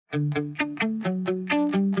Hello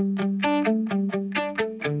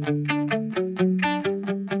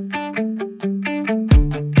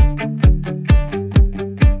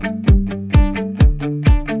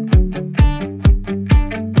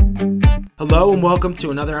and welcome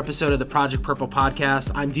to another episode of the Project Purple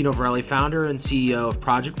podcast. I'm Dino Varelli, founder and CEO of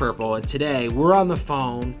Project Purple, and today we're on the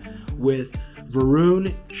phone with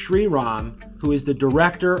Varun Sriram, who is the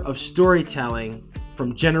Director of Storytelling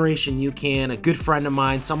from Generation UCAN, a good friend of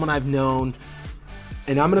mine, someone I've known,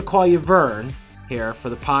 and I'm going to call you Vern here for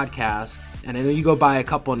the podcast, and I know you go by a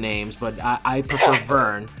couple names, but I prefer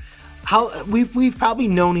Vern. How we've probably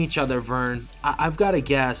known each other, Vern. I've got to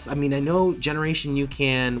guess. I mean, I know Generation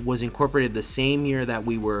UCAN was incorporated the same year that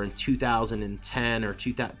we were in 2010 or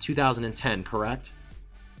 2010, correct?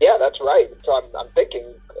 Yeah, that's right. So I'm thinking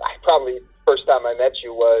probably first time I met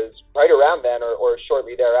you was right around then or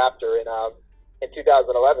shortly thereafter in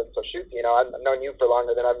 2011. So shoot, I've known you for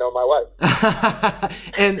longer than I've known my wife.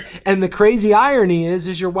 and the crazy irony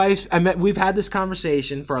is your wife. We've had this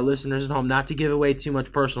conversation for our listeners at home, not to give away too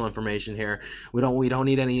much personal information here. We don't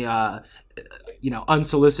need any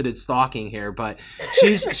unsolicited stalking here, but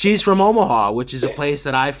she's from Omaha, which is a place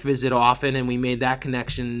that I visit often, and we made that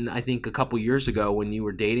connection I think a couple years ago when you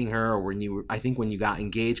were dating her, or when you got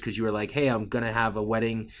engaged, because you were like, hey, I'm gonna have a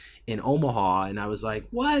wedding in Omaha, and I was like,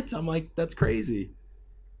 what? I'm like, that's crazy.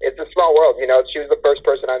 It's a small world, she was the first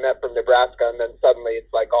person I met from Nebraska, and then suddenly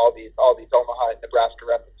it's like all these Omaha and Nebraska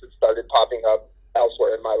references started popping up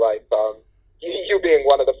elsewhere in my life, you being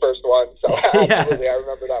one of the first ones, so absolutely. I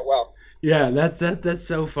remember that well. Yeah, that's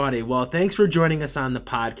so funny. Well, thanks for joining us on the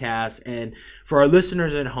podcast. And for our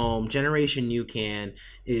listeners at home, Generation UCAN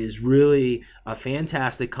is really a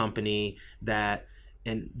fantastic company that,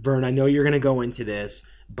 and Vern, I know you're going to go into this,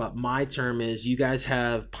 but my term is you guys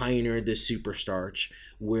have pioneered this super starch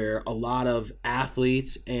where a lot of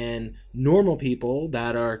athletes and normal people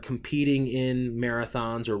that are competing in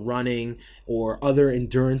marathons or running or other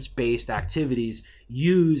endurance-based activities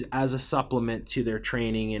use as a supplement to their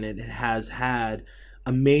training, and it has had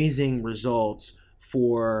amazing results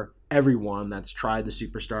for everyone that's tried the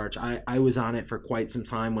super starch. I was on it for quite some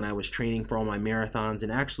time when I was training for all my marathons,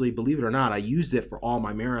 and actually, believe it or not, I used it for all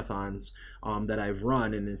my marathons that I've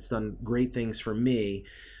run, and it's done great things for me.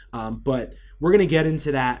 But we're going to get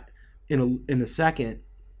into that in a second.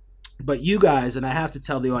 But you guys, and I have to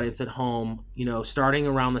tell the audience at home, starting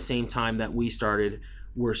around the same time that we started,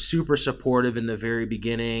 were super supportive in the very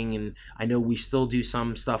beginning, and I know we still do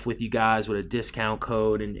some stuff with you guys with a discount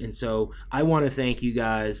code, and so I want to thank you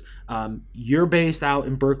guys. You're based out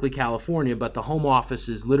in Berkeley, California, but the home office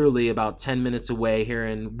is literally about 10 minutes away here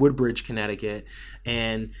in Woodbridge, Connecticut,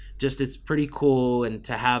 and just it's pretty cool and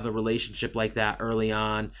to have a relationship like that early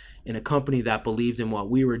on in a company that believed in what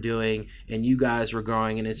we were doing and you guys were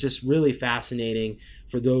growing. And it's just really fascinating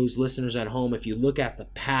for those listeners at home. If you look at the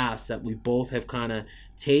paths that we both have kind of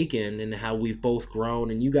taken and how we've both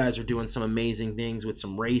grown, and you guys are doing some amazing things with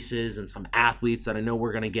some races and some athletes that I know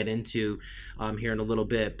we're going to get into here in a little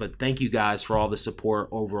bit. But thank you guys for all the support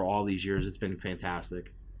over all these years. It's been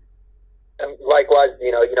fantastic. And likewise,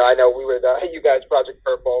 I know we were you guys, Project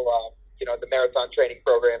Purple, the marathon training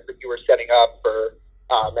programs that you were setting up for,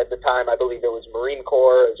 at the time, I believe it was Marine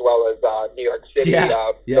Corps as well as New York City.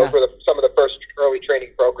 Those were some of the first early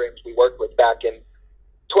training programs we worked with back in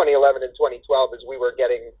 2011 and 2012 as we were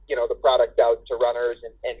getting, the product out to runners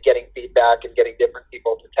and getting feedback and getting different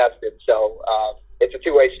people to test it. So it's a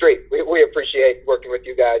two-way street. We appreciate working with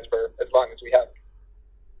you guys for as long as we have.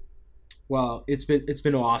 Well, it's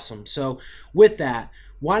been awesome. So with that,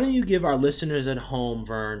 why don't you give our listeners at home,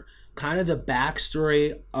 Vern, kind of the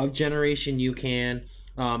backstory of Generation UCAN?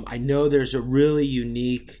 I know there's a really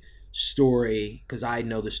unique story because I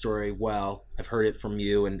know the story well. I've heard it from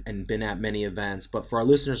you and been at many events. But for our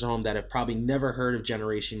listeners at home that have probably never heard of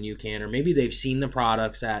Generation UCAN, or maybe they've seen the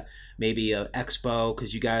products at maybe a expo,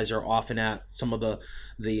 because you guys are often at some of the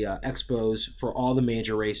expos for all the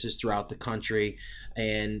major races throughout the country.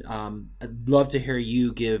 And I'd love to hear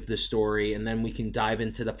you give the story, and then we can dive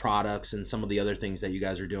into the products and some of the other things that you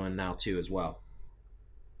guys are doing now too as well.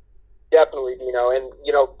 Definitely, and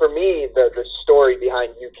for me, the story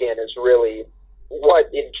behind UCAN is really what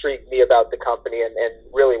intrigued me about the company and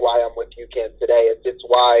really why I'm with UCAN today. It's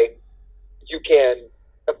why UCAN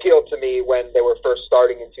appealed to me when they were first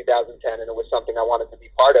starting in 2010, and it was something I wanted to be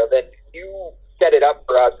part of. And you set it up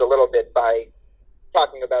for us a little bit by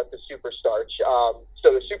talking about the super starch.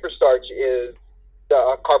 So the super starch is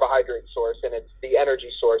the carbohydrate source, and it's the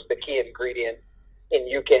energy source, the key ingredient in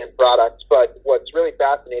UCAN products. But what's really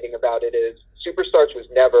fascinating about it is super starch was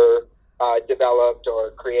never developed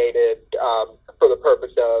or created for the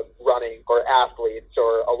purpose of running or athletes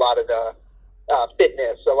or a lot of the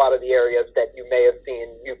fitness, a lot of the areas that you may have seen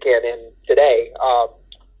UCAN in today.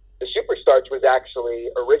 The Superstarch was actually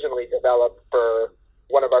originally developed for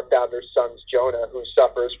one of our founders' sons, Jonah, who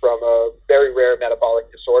suffers from a very rare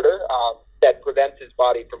metabolic disorder that prevents his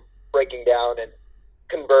body from breaking down and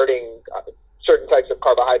converting certain types of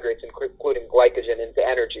carbohydrates, including glycogen, into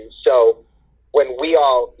energy. So when we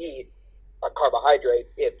all eat a carbohydrate,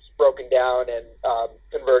 it's broken down and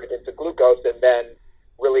converted into glucose and then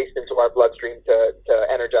released into our bloodstream to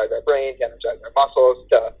energize our brain, to energize our muscles,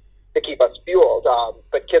 to keep us fueled.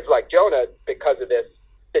 But kids like Jonah, because of this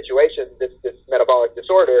situation, this metabolic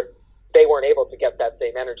disorder, they weren't able to get that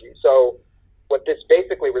same energy. So what this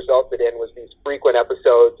basically resulted in was these frequent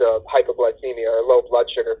episodes of hypoglycemia or low blood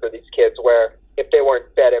sugar for these kids, where if they weren't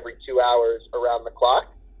fed every 2 hours around the clock,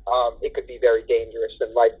 it could be very dangerous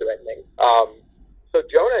and life-threatening. So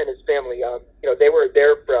Jonah and his family,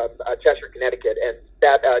 they're from Cheshire, Connecticut, and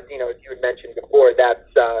that, Dino, as you had mentioned before, that's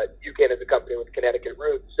UCAN is a company with Connecticut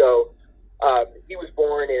roots. So he was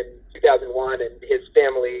born in 2001, and his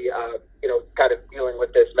family, kind of dealing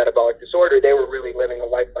with this metabolic disorder, they were really living a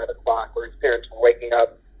life by the clock, where his parents were waking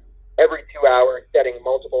up every 2 hours, setting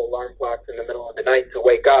multiple alarm clocks in the middle of the night to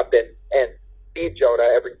wake up and feed Jonah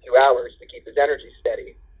every 2 hours to keep his energy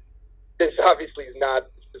steady. This obviously is not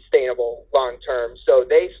sustainable long term, so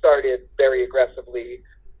they started very aggressively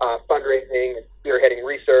fundraising and spearheading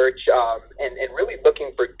research and really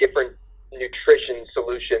looking for different nutrition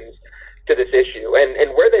solutions to this issue.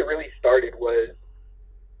 And where they really started was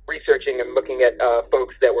researching and looking at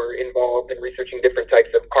folks that were involved in researching different types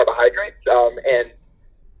of carbohydrates and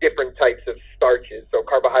different types of starches, so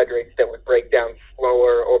carbohydrates that would break down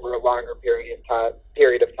slower over a longer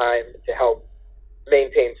period of time to help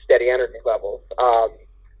maintain steady energy levels.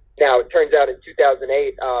 Now, it turns out in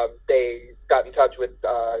 2008, they got in touch with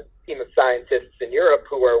a team of scientists in Europe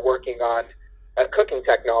who were working on a cooking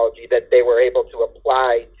technology that they were able to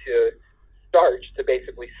apply to starch to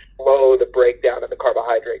basically slow the breakdown of the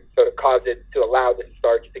carbohydrate, so to cause it to allow the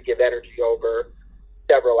starch to give energy over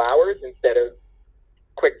several hours instead of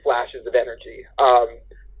quick flashes of energy.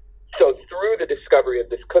 So through the discovery of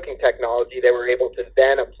this cooking technology, they were able to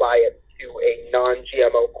then apply it to a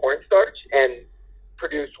non-GMO cornstarch and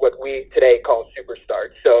produce what we today call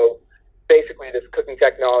Superstarch. So basically this cooking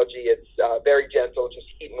technology, it's very gentle, just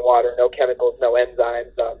heat and water, no chemicals, no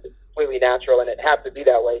enzymes. It's completely natural, and it had to be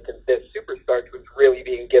that way because this Superstarch was really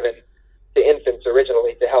being given to infants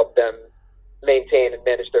originally to help them maintain and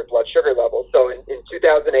manage their blood sugar levels. So in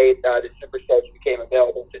 2008, the Superstarch became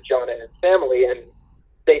available to Jonah and his family, and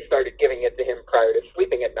they started giving it to him prior to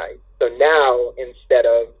sleeping at night. So now, instead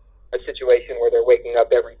of a situation where they're waking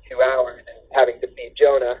up every 2 hours and having to feed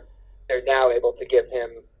Jonah, they're now able to give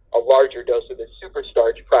him a larger dose of the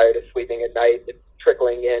Superstarch prior to sleeping at night. It's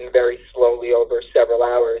trickling in very slowly over several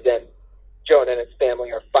hours, and Jonah and his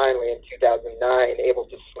family are finally, in 2009, able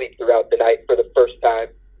to sleep throughout the night for the first time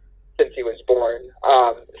since he was born.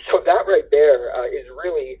 So that right there is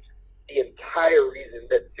really the entire reason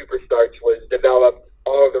that Superstarch was developed,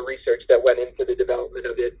 all of the research that went into the development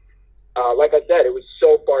of it. Like I said, it was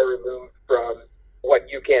so far removed from what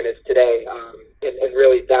UCAN is today, and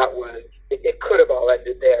really that was, it could have all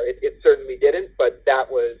ended there. It certainly didn't, but that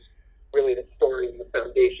was really the story and the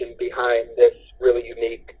foundation behind this really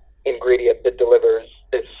unique ingredient that delivers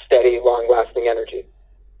this steady, long-lasting energy.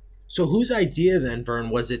 So whose idea then, Vern,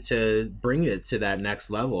 was it to bring it to that next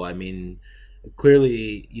level? I mean,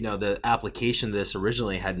 clearly, the application of this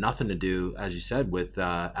originally had nothing to do, as you said, with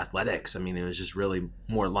athletics. I mean, it was just really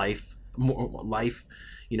more life,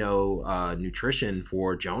 nutrition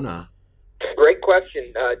for Jonah. Great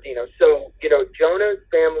question, Dino. So, Jonah's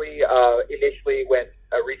family initially went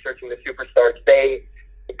researching the Superstarch. They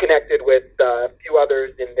connected with a few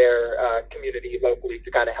others in their community locally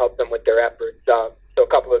to kind of help them with their efforts. So a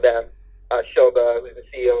couple of them, Shoba, who's the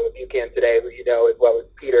CEO of UCAN today, who you know, as well as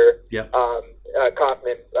Peter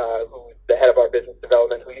Kaufman, who's the head of our business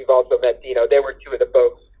development, who you've also met, Dino. They were two of the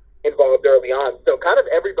folks involved early on. So kind of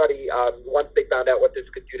everybody, once they found out what this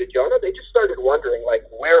could do to Jonah, they just started wondering, like,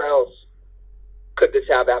 where else could this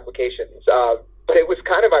have applications? But it was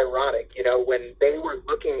kind of ironic, when they were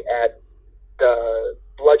looking at the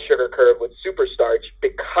blood sugar curve with Superstarch,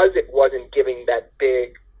 because it wasn't giving that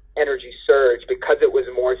big energy surge, because it was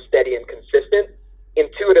more steady and consistent,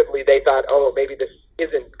 intuitively they thought, oh, maybe this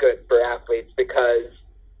isn't good for athletes, because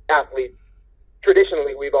athletes,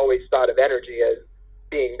 traditionally, we've always thought of energy as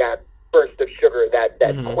being that burst of sugar, that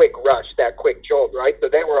quick rush, that quick jolt, right? So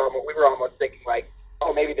we were almost thinking like,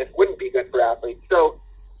 oh, maybe this wouldn't be good for athletes. So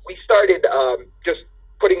we started just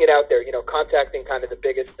putting it out there, contacting kind of the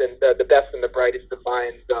biggest and the best and the brightest of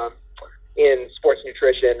minds in sports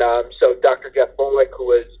nutrition. So Dr. Jeff Volek, who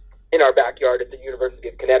was in our backyard at the University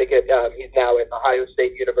of Connecticut, he's now at Ohio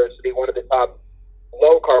State University, one of the top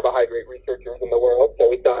low carbohydrate researchers in the world. So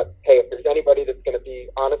we thought, hey, if there's anybody that's going to be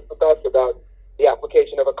honest with us about the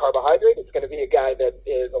application of a carbohydrate, it's going to be a guy that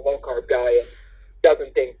is a low carb guy and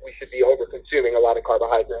doesn't think we should be over consuming a lot of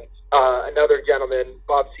carbohydrates. Another gentleman,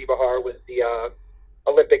 Bob Siebehar, was the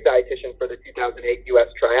Olympic dietitian for the 2008 U.S.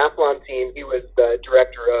 triathlon team. He was the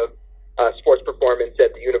director of sports performance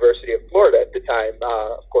at the University of Florida at the time,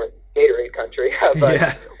 of course, Gatorade country. But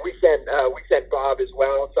Yeah. we sent Bob as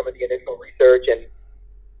well some of the initial research, and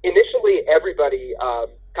initially everybody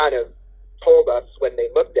kind of told us when they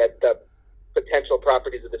looked at the potential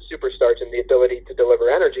properties of the superstarch and the ability to deliver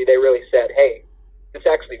energy, they really said, hey, this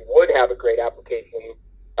actually would have a great application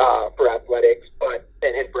for athletics,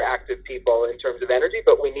 and for active people in terms of energy,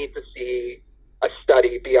 but we need to see a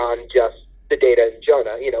study beyond just the data in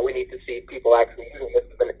Jonah. We need to see people actually using this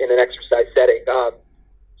in an exercise setting.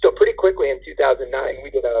 So pretty quickly in 2009, we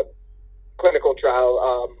did a clinical trial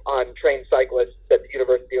on trained cyclists at the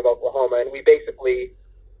University of Oklahoma, and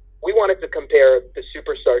we wanted to compare the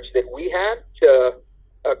superstarch that we had to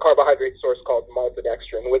a carbohydrate source called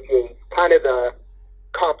maltodextrin, which is kind of the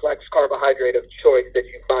complex carbohydrate of choice that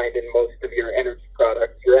you find in most of your energy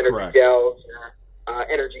products, your energy Correct. gels,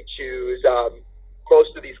 your energy chews.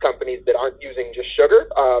 Most of these companies that aren't using just sugar,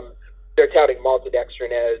 they're touting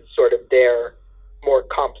maltodextrin as sort of their more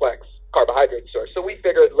complex carbohydrate source. So we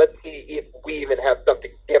figured, let's see if we even have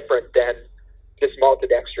something different than this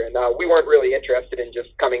maltodextrin. We weren't really interested in just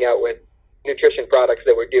coming out with nutrition products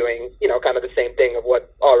that were doing, kind of the same thing of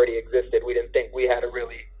what already existed. We didn't think we had a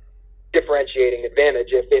really differentiating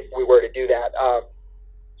advantage if we were to do that.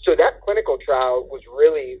 So that clinical trial was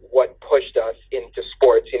really what pushed us into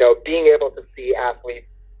sports, being able to see athletes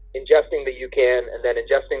ingesting the UCAN and then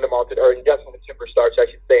ingesting the ingesting the superstarch, I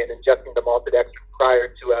should say, and ingesting the maltodextrin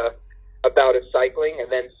prior to a bout of cycling,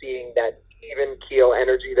 and then seeing that even keel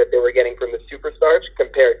energy that they were getting from the superstarch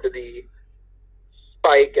compared to the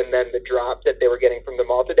spike and then the drop that they were getting from the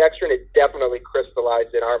maltodextrin. It definitely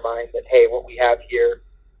crystallized in our mind that, hey, what we have here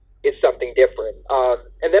is something different.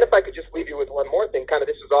 And then if I could just leave you with one more thing, kind of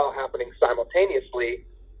this was all happening simultaneously.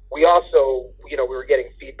 We also, we were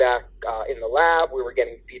getting feedback in the lab. We were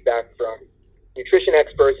getting feedback from nutrition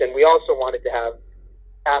experts, and we also wanted to have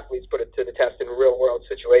athletes put it to the test in real-world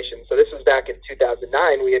situations. So this was back in 2009.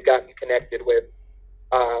 We had gotten connected with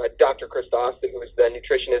Dr. Krista Austin, who was the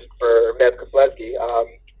nutritionist for Meb Keflezighi.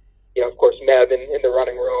 Of course, Meb in the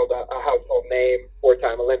running world, a household name,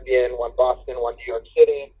 4-time Olympian, won Boston, won New York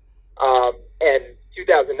City. And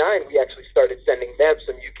 2009, we actually started sending Meb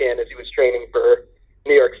some UCAN as he was training for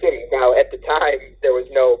New York City. Now, at the time, there was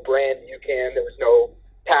no brand UCAN, there was no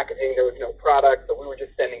packaging, there was no product, so we were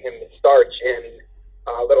just sending him the starch in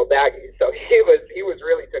little baggies. So he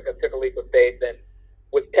really took a leap of faith and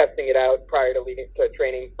was testing it out prior to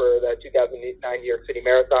training for the 2009 New York City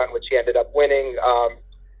Marathon, which he ended up winning.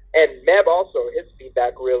 And Meb also, his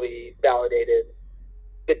feedback really validated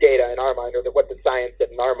the data in our mind, or what the science said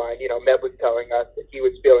in our mind. Meb was telling us that he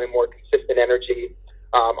was feeling more consistent energy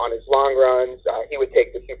on his long runs. He would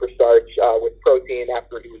take the superstarch with protein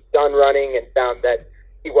after he was done running and found that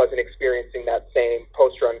he wasn't experiencing that same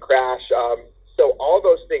post-run crash. So all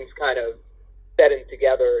those things kind of set in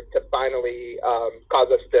together to finally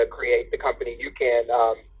cause us to create the company UCAN,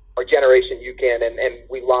 or Generation UCAN, and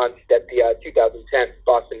we launched at the 2010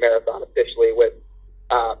 Boston Marathon officially with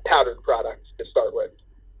powdered products to start with.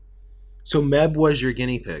 So Meb was your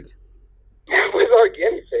guinea pig. Meb was our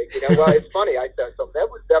guinea pig. Well, it's funny. So Meb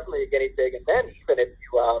was definitely a guinea pig, and then even if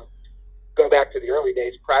you go back to the early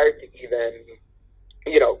days prior to even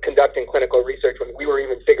conducting clinical research, when we were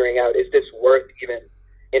even figuring out, is this worth even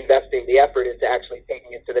investing the effort into actually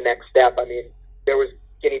taking it to the next step? I mean, there was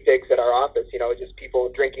guinea pigs at our office, just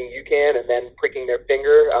people drinking UCAN and then pricking their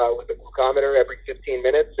finger with a glucometer every 15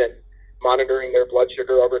 minutes and monitoring their blood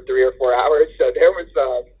sugar over 3 or 4 hours. So there was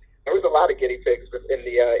a lot of guinea pigs in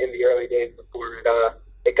the early days before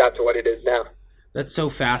it got to what it is now. That's so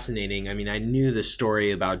fascinating. I mean, I knew the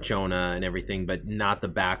story about Jonah and everything, but not the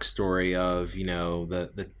backstory of,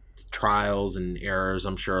 the trials and errors,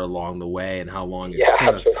 I'm sure, along the way and how long it took.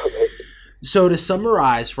 Absolutely. So to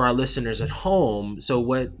summarize for our listeners at home, so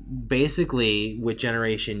what basically with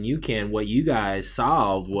Generation UCAN, what you guys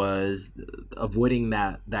solved was avoiding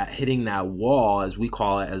that hitting that wall, as we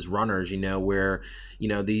call it as runners, where,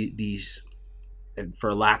 these, and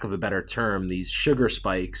for lack of a better term, these sugar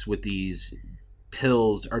spikes with these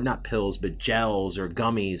pills, or not pills, but gels or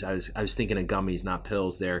gummies. I was thinking of gummies, not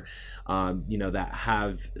pills there, that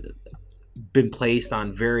have been placed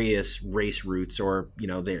on various race routes, or,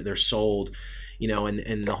 they're sold,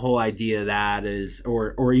 and the whole idea of that is,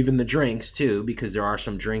 or even the drinks too, because there are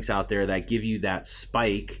some drinks out there that give you that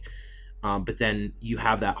spike, but then you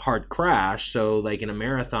have that hard crash. So like in a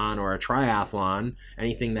marathon or a triathlon,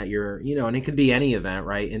 anything that you're, and it could be any event,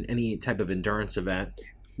 right? In any type of endurance event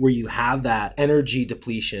where you have that energy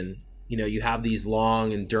depletion, you have these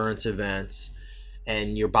long endurance events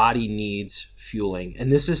and your body needs fueling.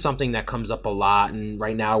 And this is something that comes up a lot. And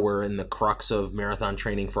right now we're in the crux of marathon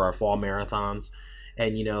training for our fall marathons.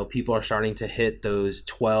 And, people are starting to hit those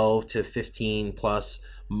 12 to 15 plus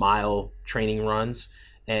mile training runs.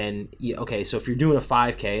 And okay, so if you're doing a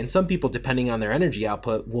 5K, and some people, depending on their energy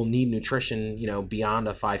output, will need nutrition, beyond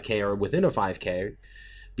a 5K or within a 5K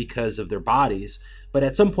because of their bodies. But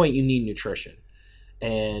at some point you need nutrition.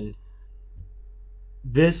 And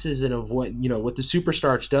this is an avoid, what the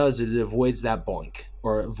Superstarch does is it avoids that boink,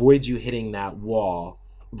 or avoids you hitting that wall,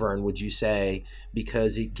 Vern, would you say,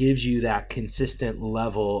 because it gives you that consistent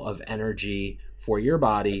level of energy for your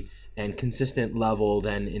body and consistent level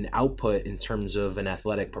then in output in terms of an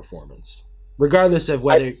athletic performance, regardless of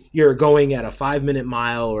whether you're going at a 5-minute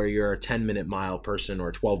mile or you're a 10-minute mile person or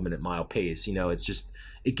a 12-minute mile pace. It's just,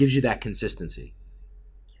 it gives you that consistency.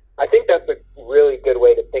 I think that's a really good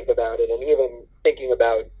way to think about it, and even thinking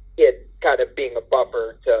about it kind of being a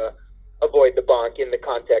buffer to avoid the bonk in the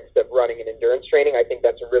context of running and endurance training. I think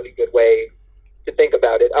that's a really good way to think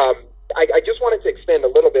about it. I just wanted to expand a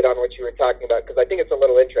little bit on what you were talking about, because I think it's a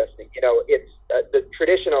little interesting. It's the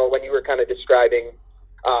traditional, when you were kind of describing,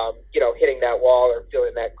 hitting that wall or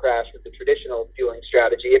feeling that crash with the traditional fueling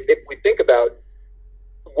strategy. If we think about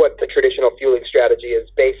what the traditional fueling strategy is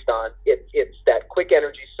based on, it's that quick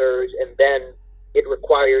energy surge, and then it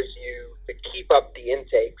requires you to keep up the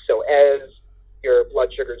intake. So as your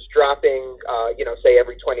blood sugar's dropping, say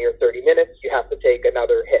every 20 or 30 minutes, you have to take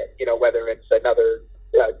another hit, whether it's another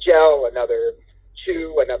gel, another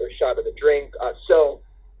chew, another shot of the drink. So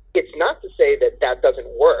it's not to say that doesn't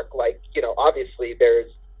work. Like, obviously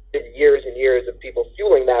there's been years and years of people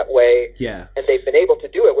fueling that way, and they've been able to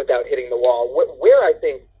do it without hitting the wall. Where I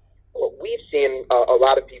think what we've seen a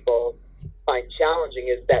lot of people find challenging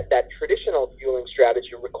is that traditional fueling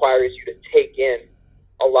strategy requires you to take in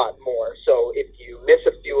a lot more. So if you miss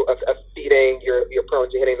a feeding, you're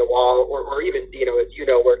prone to hitting the wall, or even,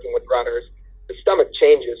 as working with runners, the stomach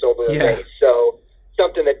changes over a race. So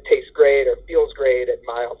something that tastes great or feels great at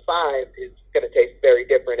mile 5 is going to taste very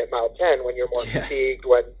different at mile 10 when you're more fatigued,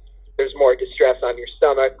 when there's more distress on your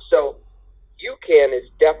stomach. So UCAN is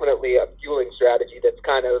definitely a fueling strategy that's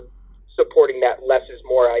kind of supporting that less is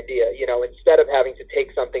more idea. Instead of having to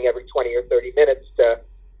take something every 20 or 30 minutes to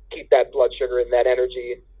keep that blood sugar and that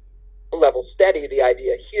energy level steady, the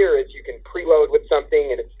idea here is you can preload with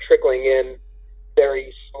something and it's trickling in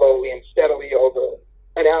very slowly and steadily over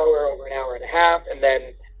an hour and a half, and then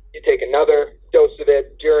you take another dose of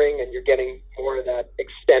it during, and you're getting more of that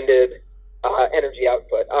extended energy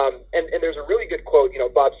output. And there's a really good quote,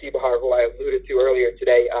 Bob Siebehar, who I alluded to earlier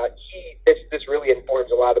today, this really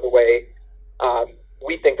informs a lot of the way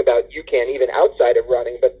we think about UCAN, even outside of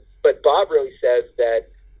running. But Bob really says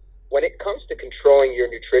that when it comes to controlling your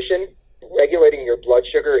nutrition, regulating your blood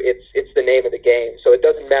sugar, it's the name of the game. So it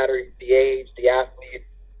doesn't matter the age, the athlete,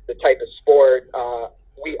 the type of sport.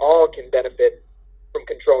 We all can benefit from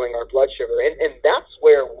controlling our blood sugar. And that's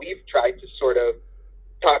where we've tried to sort of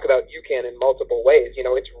talk about UCAN in multiple ways.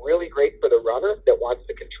 It's really great for the runner that wants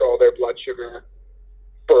to control their blood sugar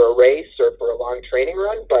for a race or for a long training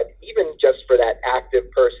run, but even just for that active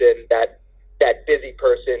person, that busy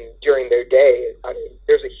person during their day,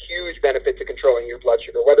 there's a huge benefit to controlling your blood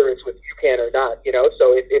sugar, whether it's with UCAN or not.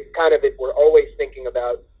 So we're always thinking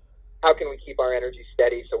about how can we keep our energy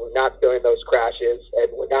steady so we're not feeling those crashes and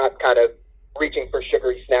we're not kind of reaching for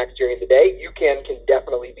sugary snacks during the day. UCAN can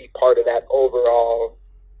definitely be part of that overall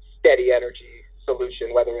steady energy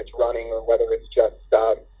solution, whether it's running or whether it's just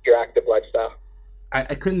your active lifestyle.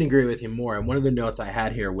 I couldn't agree with you more. And one of the notes I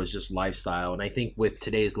had here was just lifestyle. And I think with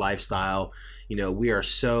today's lifestyle, we are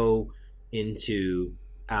so into,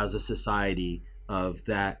 as a society, of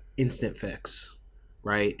that instant fix,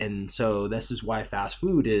 right? And so this is why fast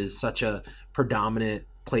food is such a predominant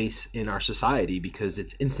place in our society, because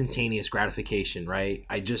it's instantaneous gratification, right?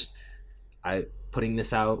 Putting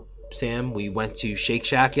this out, Sam, we went to Shake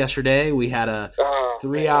Shack yesterday. We had a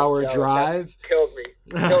 3-hour drive. Killed me.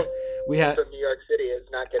 We had from New York City is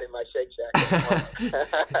not getting my Shake Shack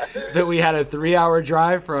anymore. But we had a 3-hour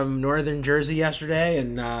drive from northern Jersey yesterday,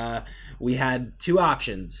 and we had two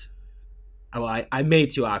options. Well, I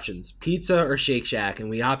made two options, pizza or Shake Shack, and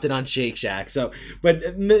we opted on Shake Shack. So, but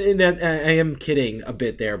I am kidding a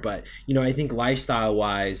bit there, but, I think lifestyle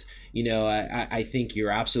wise, I think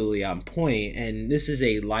you're absolutely on point, and this is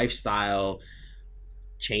a lifestyle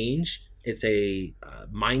change. It's a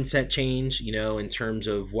mindset change, in terms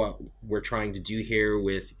of what we're trying to do here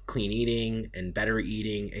with clean eating and better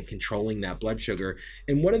eating and controlling that blood sugar.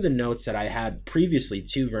 And one of the notes that I had previously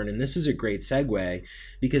too, Vernon, this is a great segue,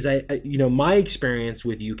 because my experience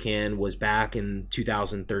with UCAN was back in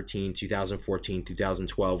 2013, 2014,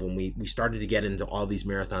 2012, when we started to get into all these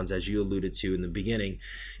marathons, as you alluded to in the beginning.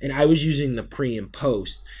 And I was using the pre and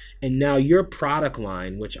post. And now your product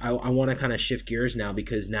line, which I want to kind of shift gears now,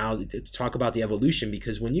 because now to talk about the evolution,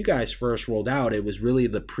 because when you guys first rolled out, it was really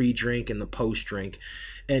the pre-drink and the post-drink.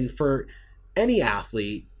 And for any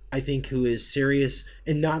athlete, I think, who is serious,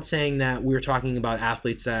 and not saying that we're talking about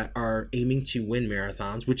athletes that are aiming to win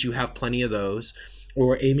marathons, which you have plenty of those,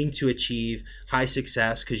 or aiming to achieve high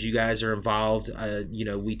success, because you guys are involved.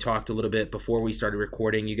 We talked a little bit before we started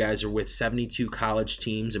recording. You guys are with 72 college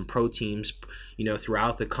teams and pro teams,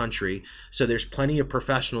 throughout the country. So there's plenty of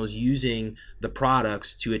professionals using the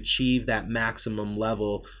products to achieve that maximum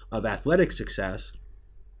level of athletic success.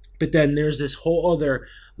 But then there's this whole other,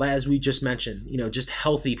 as we just mentioned, just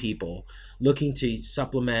healthy people looking to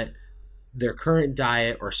supplement their current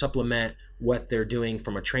diet or supplement what they're doing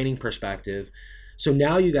from a training perspective. So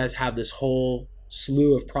now you guys have this whole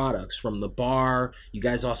slew of products from the bar. You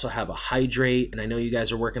guys also have a hydrate, and I know you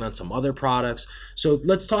guys are working on some other products. So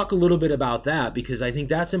let's talk a little bit about that, because I think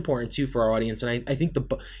that's important too for our audience. And I think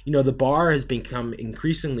the bar has become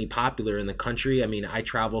increasingly popular in the country. I mean, I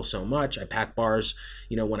travel so much. I pack bars,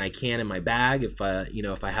 when I can in my bag, if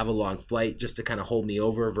I have a long flight, just to kind of hold me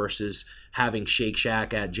over, versus having Shake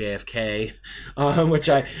Shack at JFK, which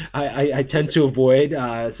I tend to avoid,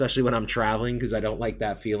 especially when I'm traveling, because I don't like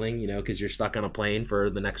that feeling, because you're stuck on a plane for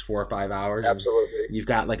the next 4 or 5 hours. Absolutely. You've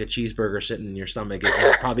got like a cheeseburger sitting in your stomach. Is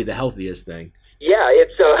not probably the healthiest thing. Yeah,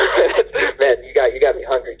 it's man, you got me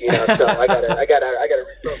hungry, So I gotta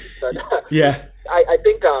refocus. Yeah. I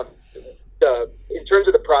think in terms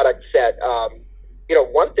of the product set,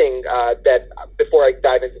 one thing that, before I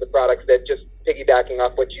dive into the products, that just piggybacking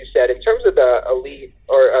off what you said, in terms of the elite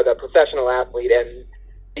or the professional athlete and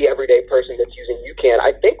the everyday person that's using UCAN,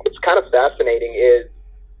 I think what's kind of fascinating is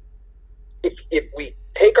if we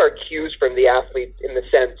take our cues from the athletes in the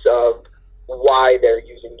sense of why they're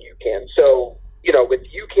using UCAN. So, with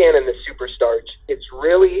UCAN and the Superstarch, it's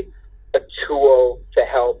really a tool to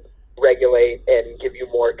help regulate and give you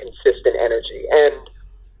more consistent energy. And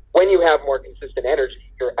when you have more consistent energy,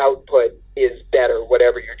 your output is better,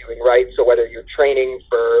 whatever you're doing, right? So whether you're training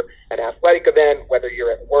for an athletic event, whether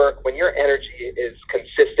you're at work, when your energy is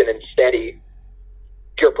consistent and steady,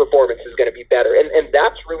 your performance is going to be better. And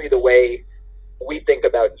that's really the way we think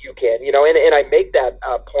about UCAN, and I make that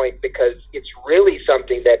point because it's really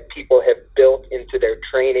something that people have built into their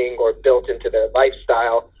training or built into their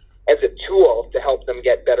lifestyle as a tool to help them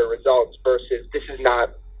get better results, versus this is not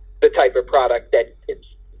the type of product that it's,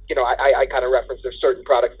 I kind of reference there's certain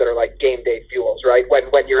products that are like game day fuels, right?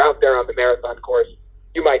 When you're out there on the marathon course,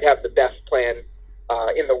 you might have the best plan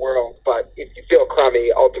in the world, but if you feel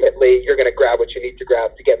crummy, ultimately you're going to grab what you need to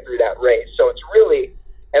grab to get through that race. So it's really,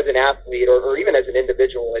 as an athlete or even as an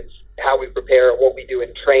individual, it's how we prepare, what we do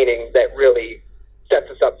in training that really sets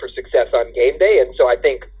us up for success on game day. And so I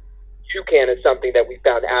think UCAN is something that we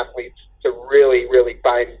found athletes to really, really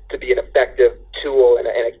find to be an effective tool and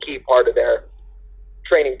a key part of their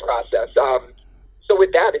training process. So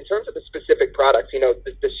with that, in terms of the specific products,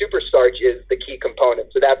 the Superstarch is the key component.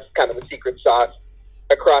 So that's kind of the secret sauce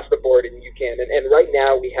across the board in UCAN. And right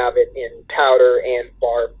now we have it in powder and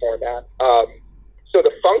bar format. So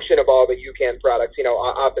the function of all the UCAN products,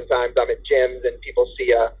 oftentimes I'm at gyms and people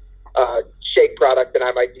see a shake product that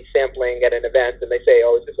I might be sampling at an event, and they say,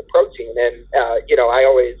 "Oh, is this a protein?" And I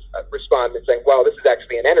always respond and say, "Well, this is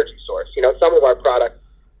actually an energy source." Some of our products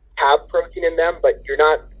have protein in them, but you're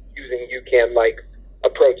not using UCAN like a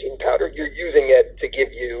protein powder. You're using it to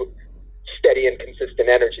give you steady and consistent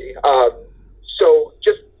energy. So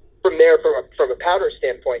just from there, from a powder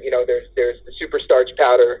standpoint, there's the Superstarch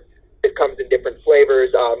powder. It comes in different flavors.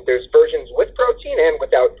 There's versions with protein and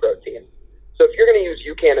without protein. So if you're going to use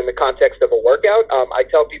UCAN in the context of a workout, I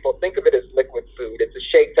tell people, think of it as liquid food. It's a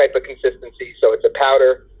shake type of consistency, so it's a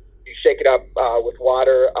powder. You shake it up with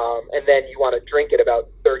water, and then you want to drink it about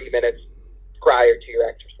 30 minutes prior to your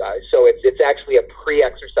exercise. So it's actually a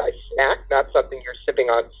pre-exercise snack, not something you're sipping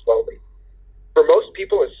on slowly. For most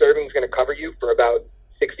people, a serving is going to cover you for about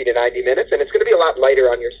 60 to 90 minutes, and it's going to be a lot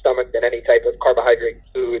lighter on your stomach than any type of carbohydrate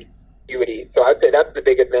food you would eat. So I'd say that's the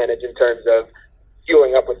big advantage in terms of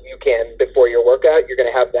fueling up with UCAN before your workout. You're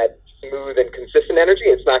going to have that smooth and consistent energy.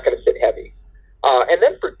 It's not going to sit heavy. And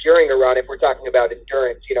then for during a run, if we're talking about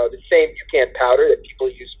endurance, the same UCAN powder that people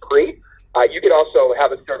use pre, you could also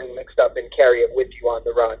have a serving mixed up and carry it with you on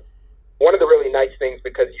the run. One of the really nice things,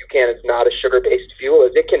 because UCAN is not a sugar-based fuel,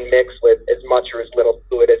 is it can mix with as much or as little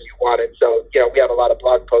fluid as you want it. So, we have a lot of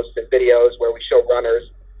blog posts and videos where we show runners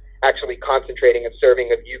actually concentrating a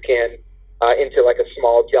serving of UCAN into like a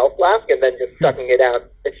small gel flask and then just sucking it down.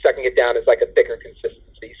 It's sucking it down as like a thicker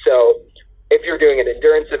consistency. So if you're doing an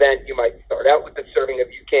endurance event, you might start out with a serving of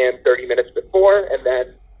UCAN 30 minutes before, and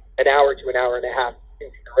then an hour to an hour and a half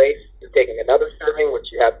into the race, you're taking another serving, which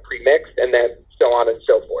you have pre-mixed, and then so on and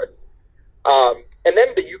so forth. And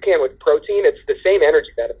then the UCAN with protein, it's the same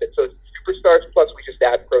energy benefit. So it's superstarch, plus we just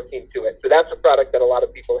add protein to it. So that's a product that a lot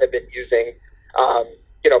of people have been using,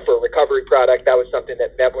 for a recovery product. That was something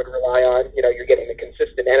that Meb would rely on. You're getting the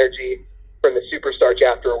consistent energy from the superstarch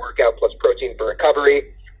after a workout plus protein for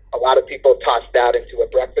recovery. A lot of people toss that into a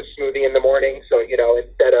breakfast smoothie in the morning. So,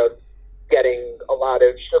 instead of getting a lot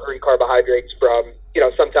of sugary carbohydrates from,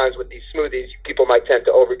 sometimes with these smoothies, people might tend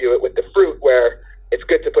to overdo it with the fruit, where it's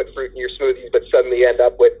good to put fruit in your smoothies, but suddenly you end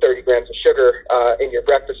up with 30 grams of sugar in your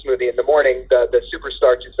breakfast smoothie in the morning. The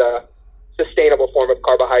superstarch is a sustainable form of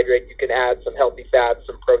carbohydrate. You can add some healthy fats,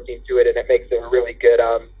 some protein to it, and it makes it a really good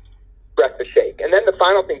breakfast shake. And then the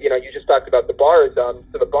final thing, you just talked about the bars.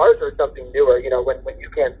 So the bars are something newer. When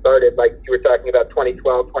UCAN started, like you were talking about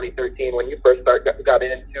 2012, 2013, when you first got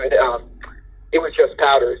into it, it was just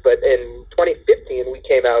powders. But in 2015, we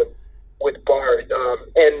came out with bars.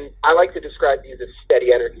 And I like to describe these as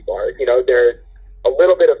steady energy bars. There's a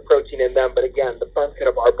little bit of protein in them, but again, the function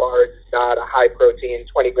of our bars is not a high protein,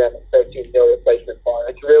 20 gram of 13 meal replacement bar.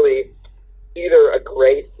 It's really either a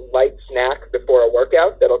great light snack before a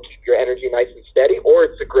workout that'll keep your energy nice and steady, or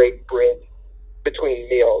it's a great bridge between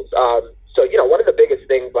meals. So, one of the biggest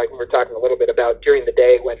things, like we were talking a little bit about during the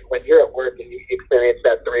day, when you're at work and you experience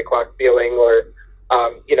that 3 o'clock feeling, or,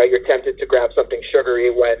 you're tempted to grab something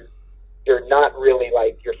sugary when you're not really,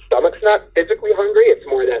 like, your stomach's not physically hungry, it's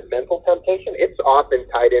more that mental temptation. It's often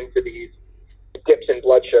tied into these dips in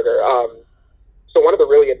blood sugar. So one of the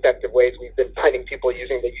really effective ways we've been finding people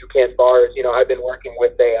using the UCAN bars, I've been working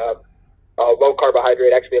with a low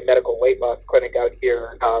carbohydrate, actually a medical weight loss clinic out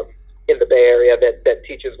here in the Bay Area that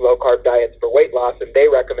teaches low carb diets for weight loss, and they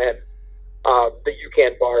recommend the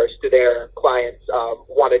UCAN bars to their clients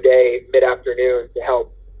one a day, mid-afternoon, to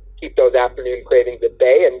help keep those afternoon cravings at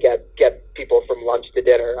bay and get people from lunch to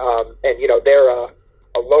dinner. And they're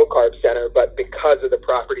a low carb center, but because of the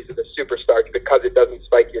properties of the superstarch, because it doesn't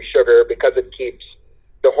spike your sugar, because it keeps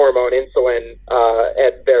the hormone insulin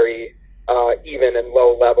at very even and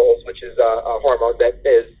low levels, which is a hormone that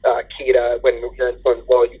is key to when your insulin's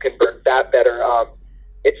low, you can burn fat better.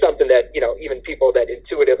 It's something that, even people that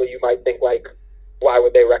intuitively you might think, like, why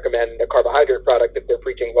would they recommend a carbohydrate product if they're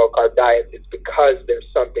preaching low carb diets? It's because there's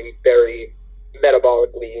something very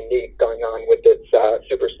metabolically unique going on with its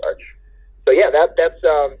superstarch. So yeah,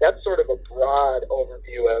 that's sort of a broad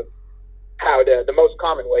overview of how the most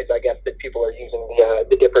common ways, I guess, that people are using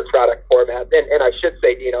the different product formats. And I should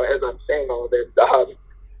say, as I'm saying all of this,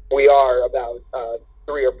 we are about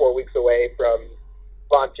 3 or 4 weeks away from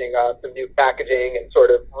launching some new packaging and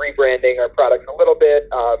sort of rebranding our products a little bit.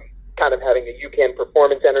 Kind of having a UCAN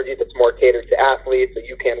performance energy that's more catered to athletes, a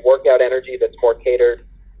UCAN workout energy that's more catered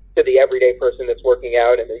to the everyday person that's working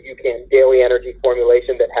out, and a UCAN daily energy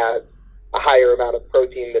formulation that has a higher amount of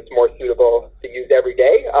protein that's more suitable to use every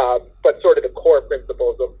day. But sort of the core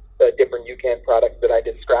principles of the different UCAN products that I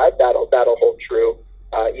described, that'll hold true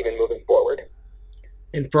even moving forward.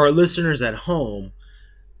 And for our listeners at home,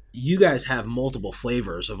 you guys have multiple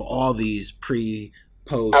flavors of all these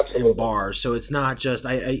post Absolutely. And bars, so it's not just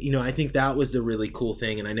I think that was the really cool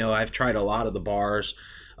thing. And I know I've tried a lot of the bars,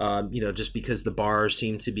 just because the bars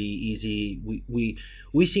seem to be easy.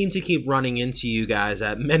 We seem to keep running into you guys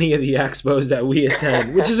at many of the expos that we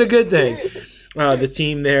attend, which is a good thing. The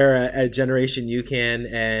team there at Generation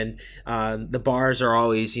UCAN, and the bars are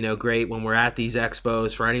always, great when we're at these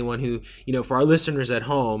expos. For anyone who, for our listeners at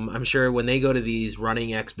home, I'm sure when they go to these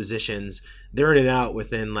running expositions, they're in and out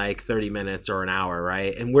within like 30 minutes or an hour,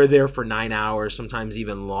 right? And we're there for 9 hours, sometimes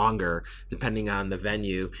even longer, depending on the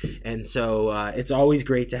venue. And so it's always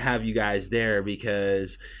great to have you guys there,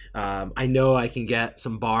 because I know I can get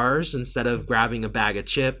some bars instead of grabbing a bag of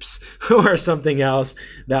chips or something else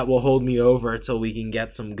that will hold me over it so we can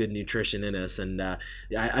get some good nutrition in us. And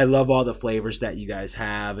I love all the flavors that you guys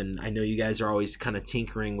have, and I know you guys are always kind of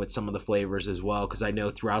tinkering with some of the flavors as well, because I know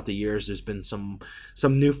throughout the years there's been some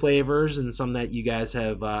new flavors and some that you guys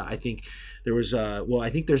have. I think there was I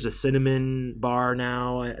think there's a cinnamon bar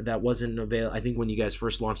now that wasn't available. I think when you guys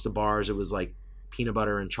first launched the bars, it was like peanut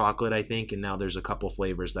butter and chocolate, I think, and now there's a couple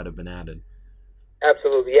flavors that have been added.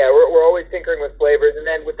 Absolutely, yeah. We're always tinkering with flavors, and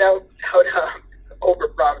then without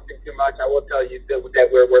over-promising too much, I will tell you that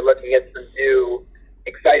we're looking at some new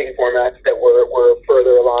exciting formats that we're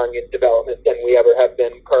further along in development than we ever have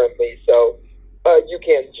been currently. So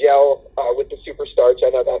UCAN gel with the super starch, I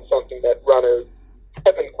know that's something that runners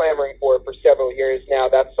have been clamoring for several years now.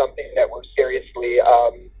 That's something that we're seriously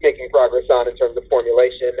making progress on in terms of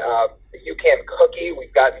formulation. The UCAN cookie,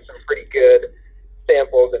 we've gotten some pretty good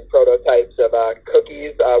samples and prototypes of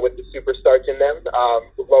cookies with the super starch in them,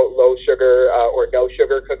 low sugar or no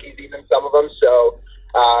sugar cookies, even some of them. So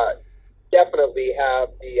definitely have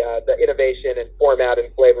the innovation and format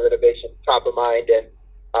and flavor innovation top of mind, and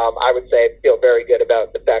I would say feel very good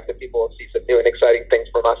about the fact that people will see some new and exciting things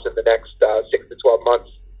from us in the next 6 to 12 months.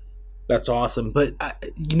 That's awesome. But,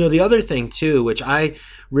 the other thing, too, which I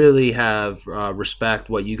really have respect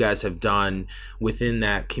what you guys have done within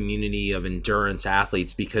that community of endurance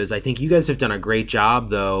athletes, because I think you guys have done a great job,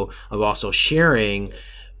 though, of also sharing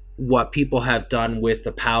what people have done with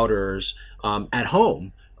the powders at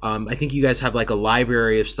home. I think you guys have like a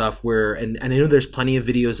library of stuff where, and I know there's plenty of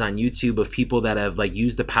videos on YouTube of people that have like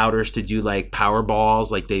used the powders to do like power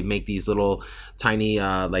balls. Like they make these little tiny,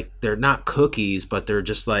 like they're not cookies, but they're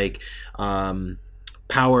just like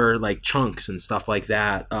power like chunks and stuff like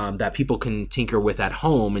that, that people can tinker with at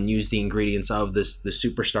home and use the ingredients of the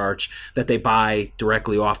super starch that they buy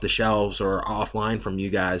directly off the shelves or offline from you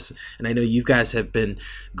guys. And I know you guys have been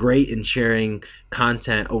great in sharing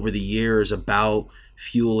content over the years about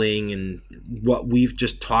fueling and what we've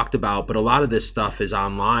just talked about, but a lot of this stuff is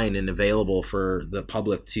online and available for the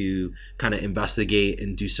public to kind of investigate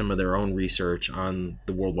and do some of their own research on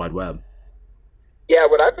the World Wide Web. Yeah,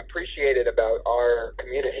 what I've appreciated about our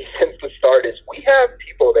community since the start is we have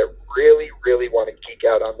people that really, really want to geek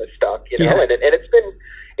out on this stuff, you know, and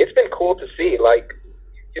it's been cool to see. Like,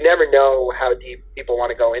 you never know how deep people want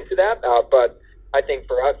to go into that, but I think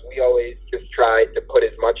for us, we always just tried to put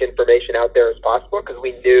as much information out there as possible, because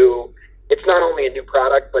we knew it's not only a new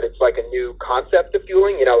product, but it's like a new concept of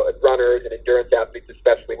fueling, you know, runners and endurance athletes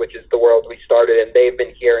especially, which is the world we started in. They've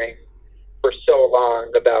been hearing for so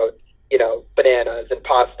long about, you know, bananas and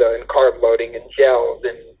pasta and carb loading and gels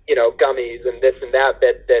and, you know, gummies and this and that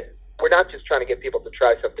we're not just trying to get people to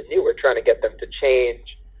try something new. We're trying to get them to change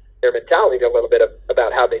their mentality a little bit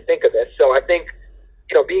about how they think of this. So I think,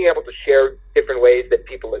 you know, being able to share different ways that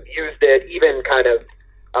people have used it, even kind of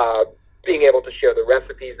being able to share the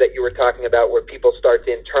recipes that you were talking about, where people start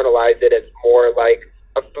to internalize it as more like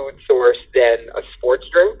a food source than a sports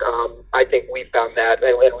drink. I think we found that,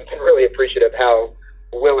 and we've been really appreciative how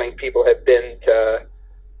willing people have been to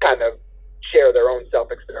kind of share their own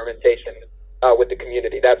self-experimentation with the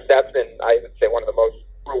community. That's been, I would say, one of the most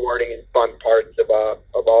rewarding and fun parts of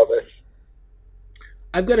all this.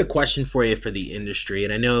 I've got a question for you for the industry,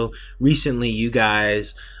 and I know recently you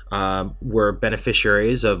guys were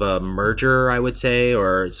beneficiaries of a merger, I would say,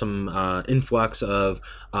 or some influx of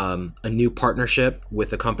a new partnership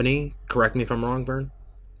with a company. Correct me if I'm wrong, Vern?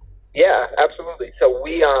 Yeah, absolutely. So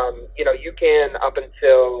we, you know, UCAN up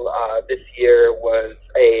until this year was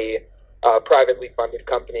a privately funded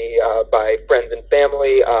company by friends and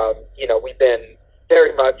family. You know, we've been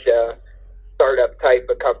very much a startup type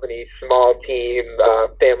of company, small team,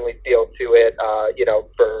 family feel to it. You know,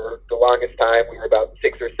 for the longest time, we were about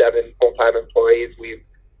 6 or 7 full-time employees. We've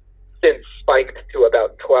since spiked to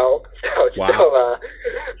about 12, so wow.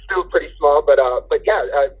 Still pretty small. But yeah,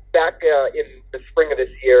 back in the spring of this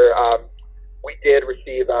year, we did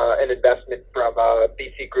receive an investment from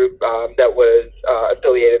BC Group that was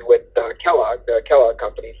affiliated with Kellogg, the Kellogg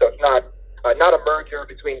company. So it's not a merger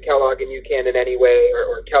between Kellogg and UCAN in any way,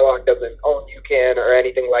 or Kellogg doesn't own UCAN or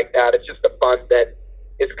anything like that. It's just a fund that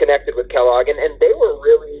is connected with Kellogg, and they were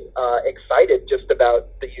really excited just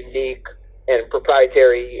about the unique and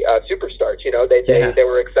proprietary super starch. You know, they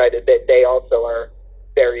were excited that they also are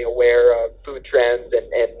very aware of food trends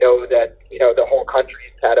and know that, you know, the whole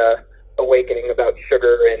country's had a awakening about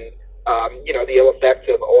sugar and you know, the ill effects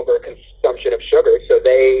of overconsumption of sugar. So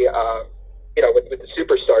they you know, with the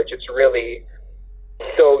super starch, it's really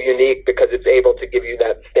so unique because it's able to give you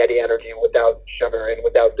that steady energy without sugar and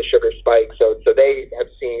without the sugar spike. So they have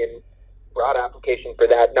seen broad application for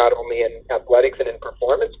that, not only in athletics and in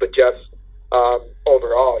performance, but just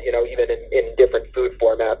overall, even in different food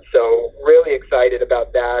formats. So really excited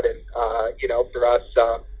about that. And, for us,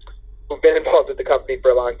 who've been involved with the company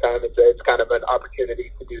for a long time, it's kind of an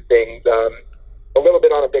opportunity to do things a little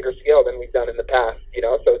bit on a bigger scale than we've done in the past,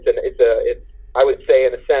 So it's I would say,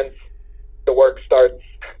 in a sense, the work starts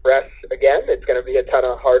fresh again. It's going to be a ton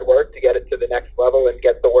of hard work to get it to the next level and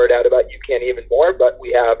get the word out about UCAN even more. But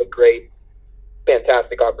we have a great,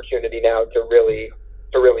 fantastic opportunity now to really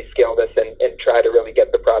scale this and try to really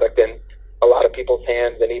get the product in a lot of people's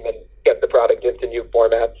hands and even get the product into new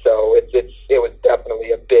formats. So it was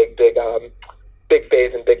definitely a big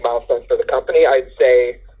phase and big milestone for the company. I'd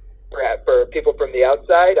say for people from the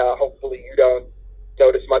outside, hopefully you don't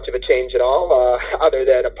notice much of a change at all, other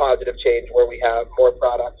than a positive change where we have more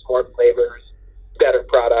products, more flavors, better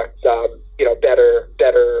products,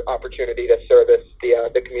 better opportunity to service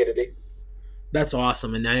the community. That's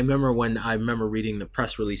awesome. And I remember reading the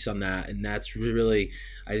press release on that, and that's really,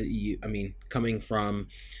 I mean, coming from,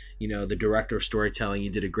 the director of storytelling, you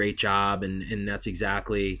did a great job, and that's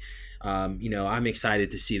exactly, I'm excited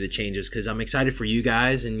to see the changes, because I'm excited for you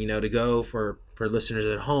guys, and, to go for listeners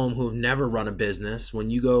at home who have never run a business. When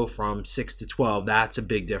you go from 6 to 12, that's a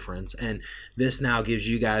big difference. And this now gives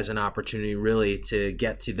you guys an opportunity really to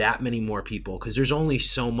get to that many more people, because there's only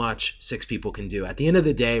so much 6 people can do. At the end of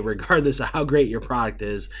the day, regardless of how great your product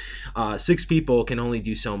is, 6 people can only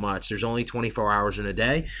do so much. There's only 24 hours in a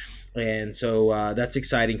day. And so that's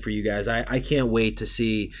exciting for you guys. I can't wait to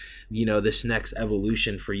see, this next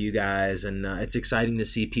evolution for you guys. And it's exciting to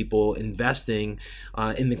see people investing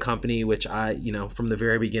in the company, which I, from the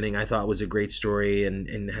very beginning, I thought was a great story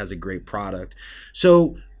and has a great product.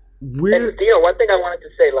 So and, one thing I wanted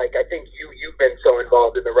to say, I think you've been so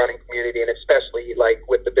involved in the running community, and especially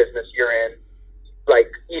with the business you're in,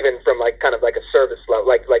 even from kind of a service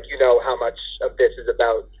level, how much of this is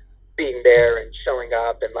about being there and showing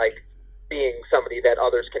up and being somebody that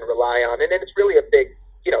others can rely on. And it's really a big,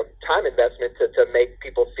 time investment to make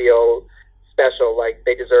people feel special, like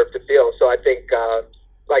they deserve to feel. So I think,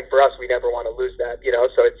 for us, we never want to lose that,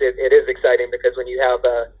 so it is exciting, because when you have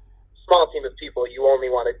a small team of people, you only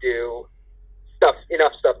want to do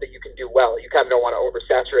enough stuff that you can do well. You kind of don't want to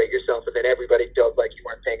oversaturate yourself, and then everybody feels like you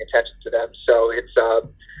weren't paying attention to them. So it's,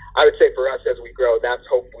 I would say for us, as we grow, that's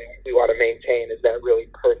hopefully we want to maintain, is that really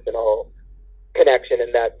personal connection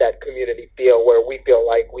and that community feel, where we feel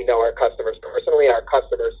like we know our customers personally, and our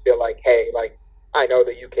customers feel like, hey, I know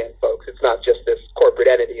the UCAN folks. It's not just this corporate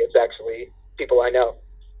entity. It's actually people I know.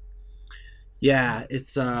 Yeah,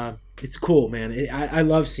 it's cool, man. I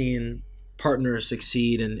love seeing partners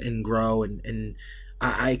succeed and grow, and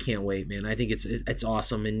I can't wait, man. I think it's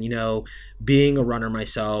awesome. And, being a runner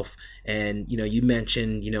myself, and, you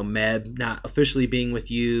mentioned, Meb not officially being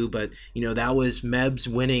with you, but, that was Meb's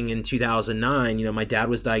winning in 2009. My dad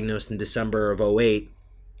was diagnosed in December of 2008.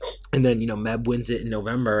 And then, Meb wins it in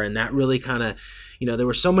November. And that really kind of, there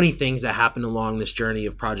were so many things that happened along this journey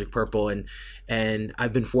of Project Purple. And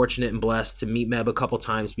I've been fortunate and blessed to meet Meb a couple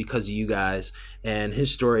times because of you guys. And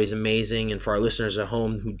his story is amazing. And for our listeners at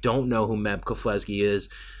home who don't know who Meb Keflezighi is,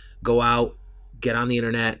 go out, get on the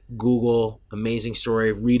internet, Google, amazing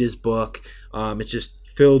story, read his book. It's just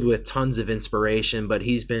filled with tons of inspiration. But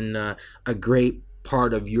he's been a great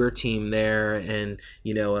part of your team there, and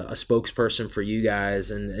a spokesperson for you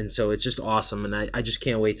guys, and so it's just awesome. And I just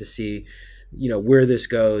can't wait to see where this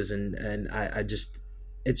goes, and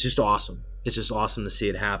it's just awesome. It's just awesome to see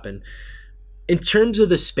it happen. In terms of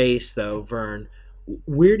the space though, Vern,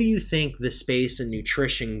 where do you think the space in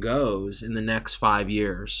nutrition goes in the next 5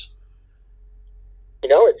 years?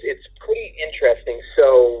 It's pretty interesting.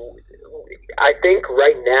 So I think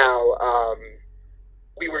right now,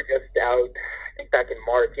 we were just out, I think back in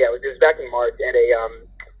March. Yeah, it was back in March at a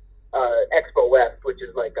Expo West, which is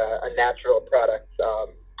a natural products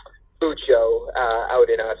food show out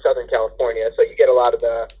in Southern California. So you get a lot of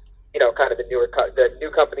the, kind of the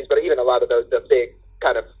new companies, but even a lot of the big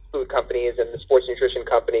kind of food companies and the sports nutrition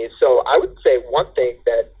companies. So I would say one thing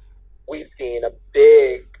that we've seen a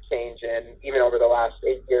big change in, even over the last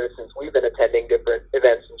 8 years since we've been attending different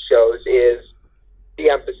events and shows, is the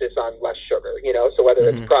emphasis on less sugar, so whether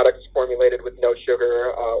it's products formulated with no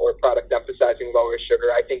sugar or product emphasizing lower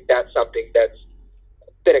sugar, I think that's something that's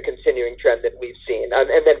been a continuing trend that we've seen. And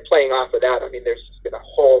then playing off of that, there's just been a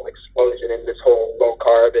whole explosion in this whole low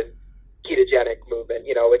carb and ketogenic movement,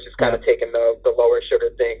 which has kind of taken the lower sugar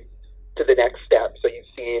thing to the next step. So you've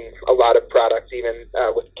seen a lot of products, even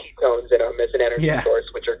with ketones in them as an energy source,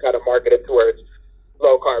 which are kind of marketed towards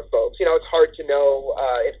low carb folks. It's hard to know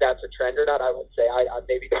if that's a trend or not. I would say I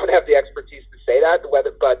maybe don't have the expertise to say that,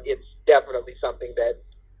 but it's definitely something that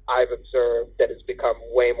I've observed that has become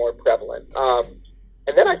way more prevalent.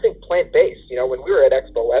 And then I think plant-based. When we were at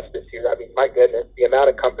Expo West this year, I mean, my goodness, the amount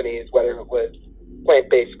of companies, whether it was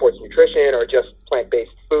plant-based sports nutrition or just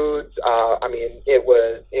plant-based foods, I mean,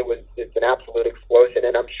 it's an absolute explosion.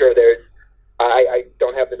 And I'm sure I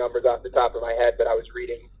don't have the numbers off the top of my head, but I was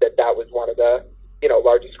reading that was one of the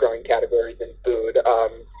largest growing categories in food,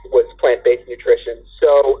 was plant-based nutrition.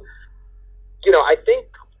 So, I think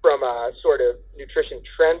from a sort of nutrition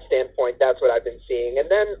trend standpoint, that's what I've been seeing. And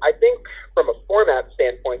then I think from a format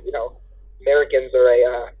standpoint, Americans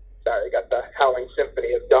are sorry, I got the howling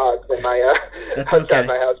symphony of dogs in my outside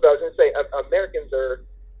my house. But I was going to say, Americans are,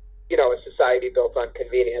 a society built on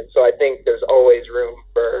convenience. So I think there's always room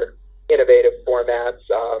for innovative formats,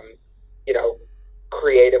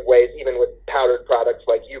 creative ways, even with powdered products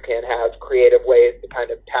like UCAN has, creative ways to kind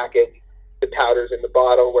of package the powders in the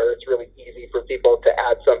bottle where it's really easy for people to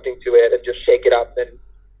add something to it and just shake it up and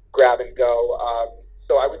grab and go.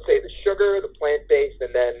 So I would say the sugar, the plant-based,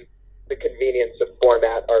 and then the convenience of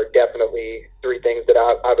format are definitely three things that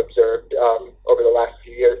I've observed over the last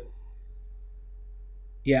few years.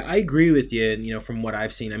 Yeah, I agree with you. And, from what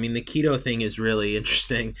I've seen, I mean, the keto thing is really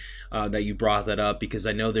interesting that you brought that up, because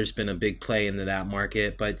I know there's been a big play into that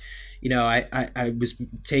market. But, I was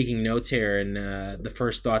taking notes here, and the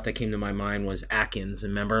first thought that came to my mind was Atkins.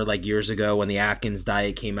 Remember, like years ago when the Atkins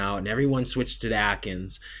diet came out and everyone switched to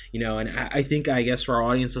Atkins, and I think, I guess for our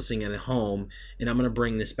audience listening at home, and I'm going to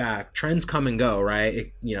bring this back, trends come and go,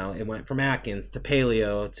 right? It went from Atkins to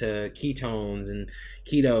paleo to ketones and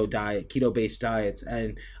keto-based diets.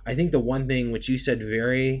 And I think the one thing which you said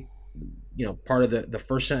very, part of the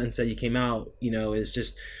first sentence that you came out, is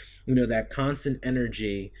just, that constant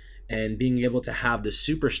energy and being able to have the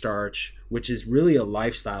super starch, which is really a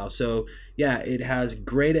lifestyle. So yeah, it has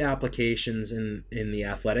great applications in the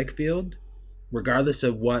athletic field, regardless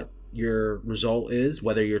of what your result is,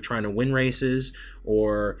 whether you're trying to win races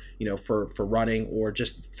or, for running or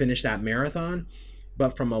just finish that marathon.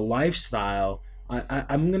 But from a lifestyle,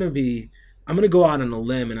 I'm going to go out on a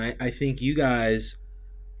limb, and I think you guys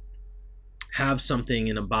have something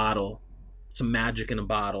in a bottle, some magic in a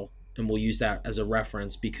bottle, and we'll use that as a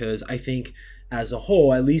reference, because I think as a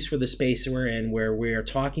whole, at least for the space we're in, where we're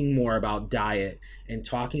talking more about diet and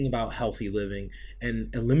talking about healthy living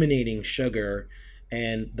and eliminating sugar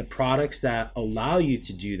and the products that allow you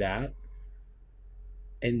to do that,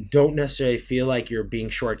 and don't necessarily feel like you're being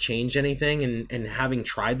shortchanged anything. And having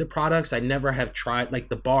tried the products, I never have tried, like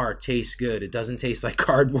the bar tastes good. It doesn't taste like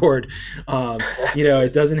cardboard.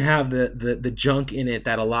 It doesn't have the junk in it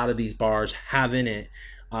that a lot of these bars have in it.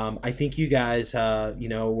 I think you guys,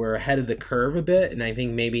 we're ahead of the curve a bit, and I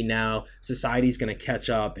think maybe now society's going to catch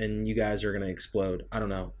up, and you guys are going to explode. I don't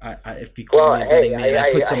know. If you call me a betting man,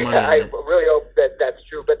 I put some money on it. I really hope that that's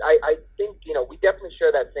true, but I think we definitely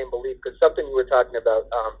share that same belief, because something you were talking about,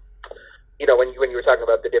 when you were talking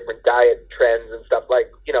about the different diet trends and stuff, like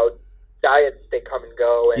diets, they come and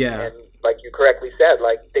go, and like you correctly said,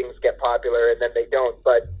 like things get popular and then they don't,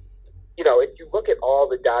 but. If you look at all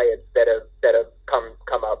the diets that have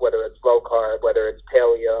come up, whether it's low carb, whether it's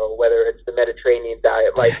paleo, whether it's the Mediterranean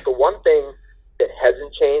diet, like the one thing that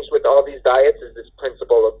hasn't changed with all these diets is this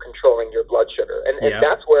principle of controlling your blood sugar, and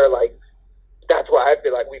that's where that's why I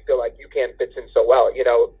feel like we feel like UCAN fits in so well.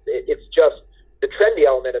 It's just the trendy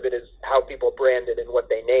element of it is how people brand it and what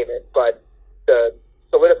they name it, but the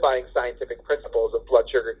solidifying scientific principles of blood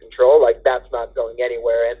sugar control, like that's not going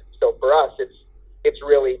anywhere. And so for us, it's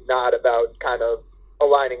really not about kind of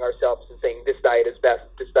aligning ourselves and saying this diet is best,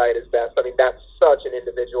 this diet is best. I mean, that's such an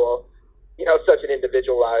individualized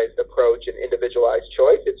approach and individualized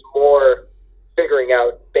choice. It's more figuring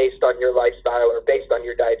out, based on your lifestyle or based on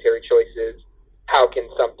your dietary choices, how can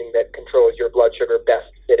something that controls your blood sugar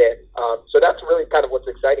best fit in. So that's really kind of what's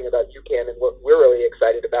exciting about UCAN, and what we're really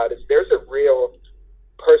excited about is there's a real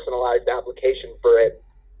personalized application for it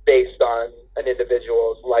based on an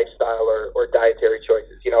individual's lifestyle or dietary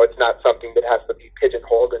choices. It's not something that has to be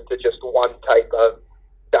pigeonholed into just one type of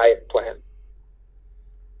diet plan.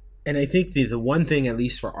 And I think the one thing, at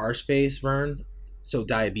least for our space, Vern, so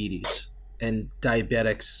diabetes and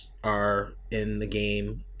diabetics are in the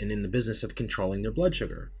game and in the business of controlling their blood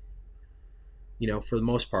sugar, for the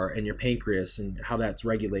most part, and your pancreas and how that's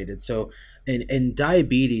regulated. So, and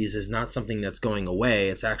diabetes is not something that's going away.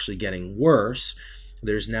 It's actually getting worse.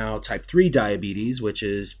 There's now type 3 diabetes, which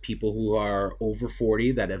is people who are over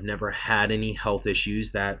 40 that have never had any health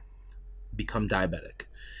issues that become diabetic.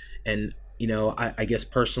 And, I guess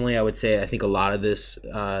personally, I would say I think a lot of this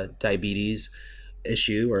diabetes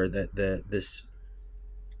issue, or this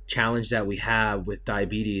challenge that we have with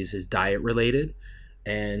diabetes, is diet related.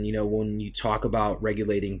 And, when you talk about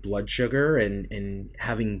regulating blood sugar and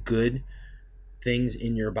having good things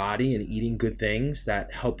in your body and eating good things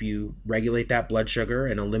that help you regulate that blood sugar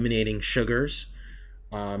and eliminating sugars,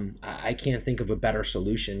 I can't think of a better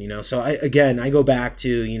solution. So I go back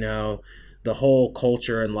to, the whole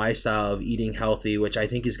culture and lifestyle of eating healthy, which I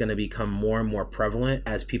think is going to become more and more prevalent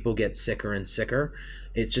as people get sicker and sicker.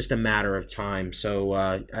 It's just a matter of time. So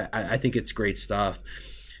I think it's great stuff.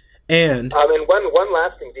 And one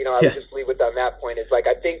last thing, I would just leave with on that point is I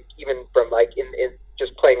think even from in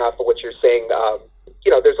just playing off of what you're saying,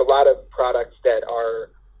 there's a lot of products that are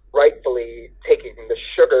rightfully taking the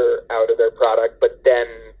sugar out of their product, but then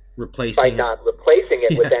by not replacing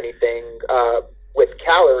it with anything, with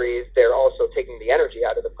calories, they're also taking the energy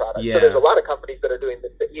out of the product. Yeah. So there's a lot of companies that are doing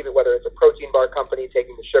this, even whether it's a protein bar company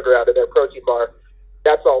taking the sugar out of their protein bar,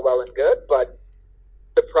 that's all well and good, but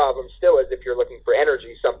the problem still is if you're looking for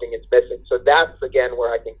energy, something is missing. So that's, again,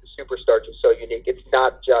 where I think the Superstarch is so unique. It's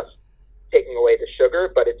not just taking away the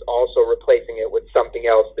sugar, but it's also replacing it with something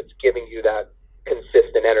else that's giving you that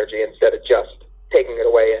consistent energy instead of just taking it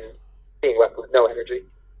away and being left with no energy.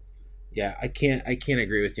 Yeah, I can't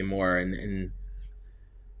agree with you more. And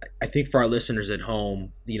I think for our listeners at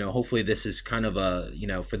home, hopefully this is kind of a,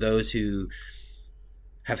 for those who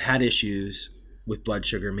have had issues with blood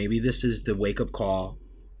sugar, maybe this is the wake-up call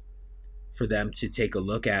for them to take a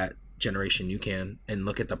look at Generation UCAN and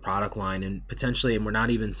look at the product line and potentially, and we're not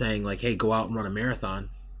even saying hey, go out and run a marathon,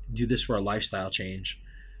 do this for a lifestyle change.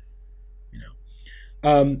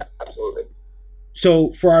 Absolutely.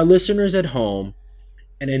 So for our listeners at home,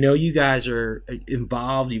 and I know you guys are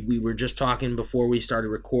involved. We were just talking before we started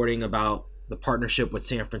recording about the partnership with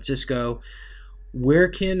San Francisco. Where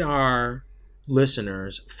can our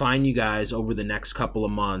listeners find you guys over the next couple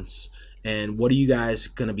of months? And what are you guys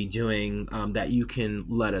going to be doing that you can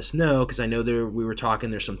let us know? Because I know we were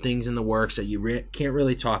talking, there's some things in the works that you can't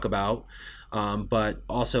really talk about. But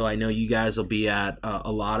also I know you guys will be at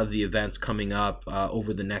a lot of the events coming up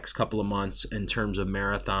over the next couple of months in terms of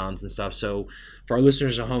marathons and stuff. So for our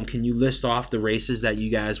listeners at home, can you list off the races that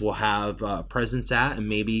you guys will have presence at? And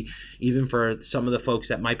maybe even for some of the folks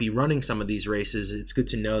that might be running some of these races, it's good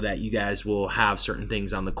to know that you guys will have certain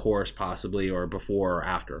things on the course possibly or before or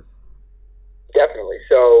after. Definitely.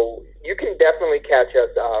 So you can definitely catch us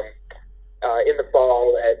in the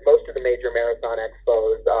fall at most of the major marathon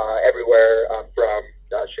expos everywhere from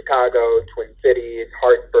Chicago, Twin Cities,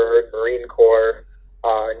 Hartford, Marine Corps,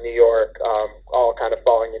 New York, all kind of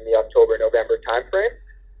falling in the October-November timeframe.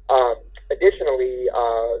 Additionally,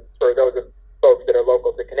 for those of folks that are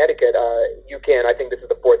local to Connecticut, UCAN, I think this is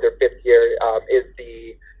the 4th or 5th year, is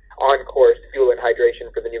the on-course fuel and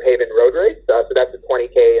hydration for the New Haven Road Race. So that's the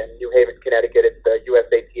 20K in New Haven, Connecticut. It's the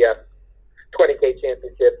USATF 20K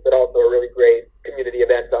Championships, but also a really great community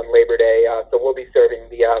event on Labor Day. So we'll be serving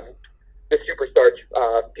the Superstarch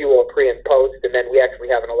fuel pre and post, and then we actually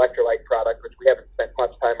have an electrolyte product, which we haven't spent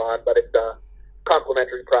much time on, but it's a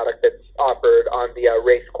complimentary product that's offered on the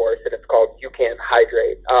race course, and it's called UCAN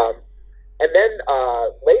Hydrate. And then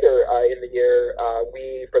later in the year,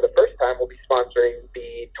 we, for the first time, will be sponsoring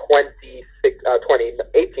the 2018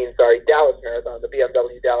 Dallas Marathon, the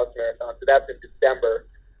BMW Dallas Marathon. So that's in December.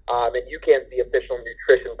 And UCAN's the official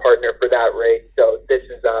nutrition partner for that race. So this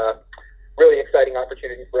is a really exciting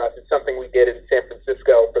opportunity for us. It's something we did in San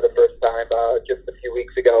Francisco for the first time just a few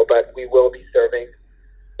weeks ago, but we will be serving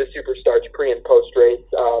the Superstarch pre- and post-race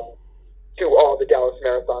to all the Dallas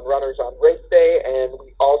Marathon runners on race day. And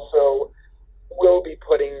we also will be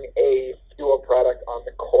putting a fuel product on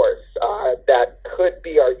the course. That could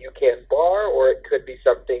be our UCAN bar, or it could be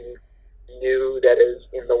something new that is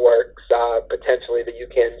in the works, potentially the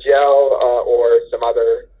UCAN gel or some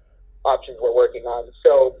other options we're working on.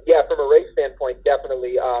 So, yeah, from a race standpoint,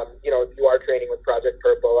 definitely, if you are training with Project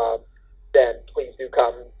Purple, then please do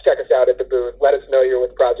come check us out at the booth. Let us know you're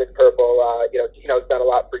with Project Purple. Tino's done a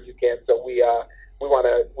lot for UCAN, so we will,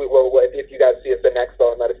 if you guys see us at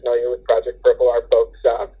Expo, and let us know you're with Project Purple. Our folks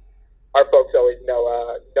always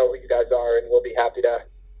know who you guys are, and we'll be happy to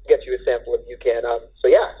get you a sample of UCAN.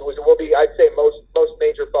 We'll be, I'd say most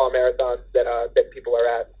major fall marathons that people are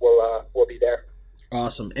at will be there.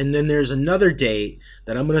 Awesome. And then there's another date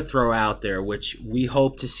that I'm going to throw out there, which we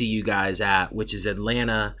hope to see you guys at, which is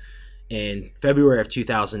Atlanta in February of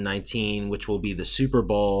 2019, which will be the Super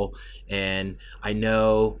Bowl. And I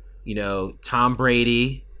know, Tom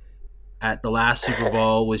Brady at the last Super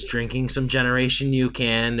Bowl was drinking some Generation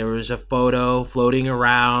UCAN. There was a photo floating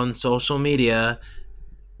around social media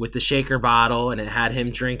with the shaker bottle, and it had him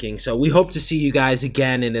drinking. So we hope to see you guys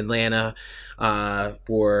again in Atlanta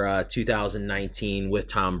for 2019 with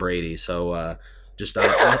Tom Brady. So Just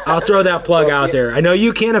I'll throw that plug out there. I know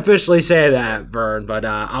you can't officially say that, Vern, but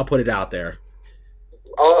I'll put it out there.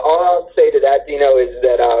 All I'll say to that, Dino, is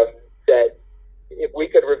that that if we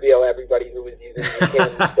could reveal everybody who was using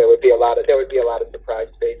UCAN, there would be a lot of surprise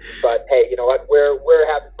faces. But hey, you know what? We're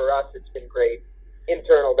happy for us. It's been great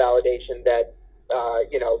internal validation that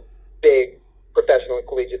big professional and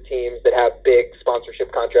collegiate teams that have big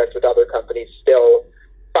sponsorship contracts with other companies still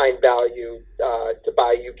find value to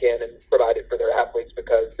buy UCAN and provide it for their athletes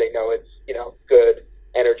because they know it's good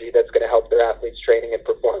energy that's going to help their athletes' training and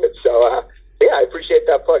performance. So yeah, I appreciate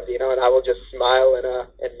that plug, and I will just smile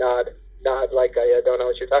and nod like I don't know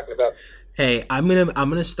what you're talking about. Hey, I'm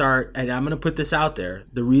gonna start, and I'm gonna put this out there.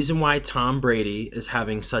 The reason why Tom Brady is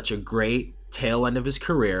having such a great tail end of his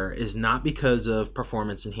career is not because of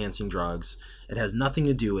performance enhancing drugs. It has nothing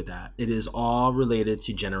to do with that. It is all related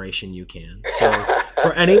to Generation UCAN. So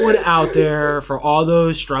for anyone out there, for all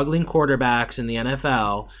those struggling quarterbacks in the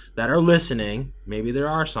NFL that are listening, maybe there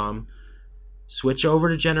are some, switch over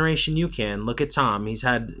to Generation UCAN. Look at Tom. He's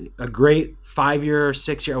had a great 5-year,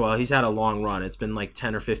 6-year. Well, he's had a long run. It's been like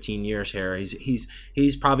 10 or 15 years here. He's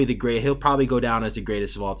probably he'll probably go down as the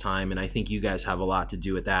greatest of all time, and I think you guys have a lot to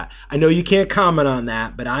do with that. I know you can't comment on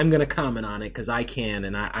that, but I'm going to comment on it because I can,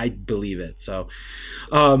 and I believe it. So,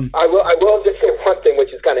 I will just say one thing,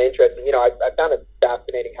 which is kind of interesting. I found it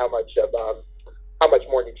fascinating how much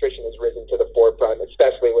more nutrition has risen to the forefront,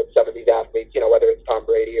 especially with some of these athletes, whether it's Tom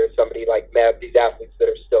Brady or somebody like Meb, these athletes that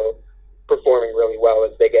are still performing really well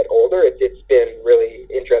as they get older. It's been really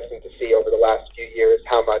interesting to see over the last few years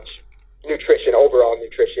how much nutrition, overall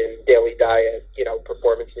nutrition, daily diet,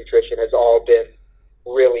 performance nutrition has all been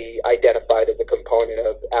really identified as a component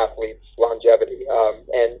of athletes' longevity.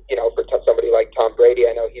 And for somebody like Tom Brady,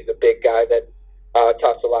 I know he's a big guy that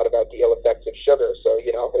talks a lot about the ill effects of sugar. So,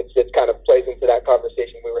 it kind of plays into that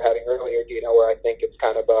conversation we were having earlier, where I think it's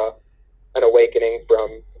kind of an awakening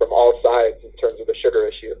from all sides in terms of the sugar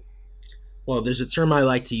issue. Well, there's a term I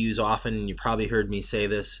like to use often, and you probably heard me say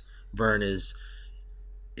this, Vern, is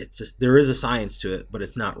there is a science to it, but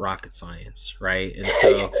it's not rocket science, right? And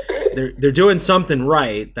so they're doing something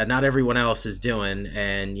right that not everyone else is doing.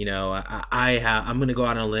 And I'm going to go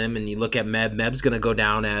out on a limb, and you look at Meb. Meb's going to go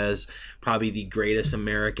down as probably the greatest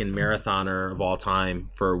American marathoner of all time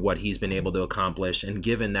for what he's been able to accomplish. And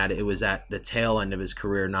given that it was at the tail end of his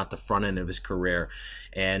career, not the front end of his career,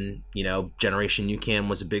 and Generation UCAN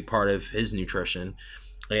was a big part of his nutrition.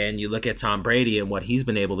 And you look at Tom Brady and what he's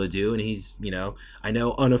been able to do, and he's, I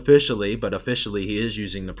know unofficially, but officially he is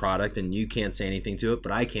using the product, and you can't say anything to it,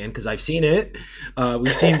 but I can because I've seen it.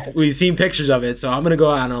 We've seen pictures of it, so I'm going to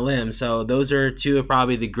go out on a limb. So those are two of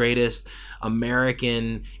probably the greatest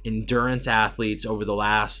American endurance athletes over the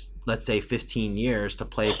last, let's say, 15 years to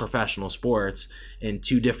play professional sports in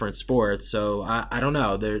two different sports. So I don't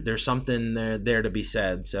know. There's something there to be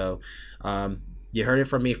said. So you heard it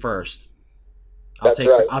from me first. I'll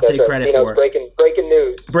take credit for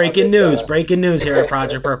it. Breaking news here at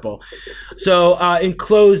Project Purple. So in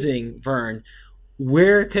closing, Vern,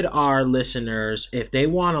 where could our listeners, if they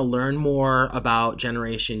want to learn more about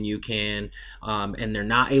Generation UCAN, and they're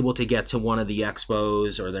not able to get to one of the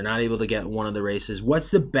expos or they're not able to get one of the races,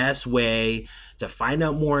 what's the best way to find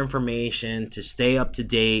out more information, to stay up to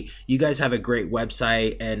date? You guys have a great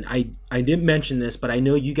website, and I didn't mention this, but I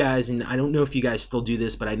know you guys, and I don't know if you guys still do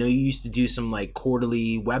this, but I know you used to do some like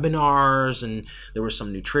quarterly webinars, and there were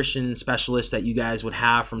some nutrition specialists that you guys would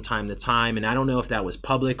have from time to time, and I don't know if that was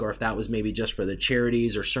public or if that was maybe just for the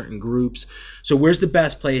charities or certain groups. So where's the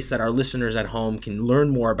best place that our listeners at home can learn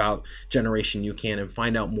more about Generation UCAN and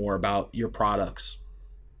find out more about your products?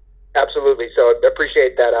 Absolutely. So I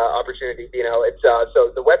appreciate that opportunity. It's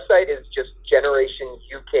so the website is just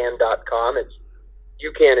generationucan.com. It's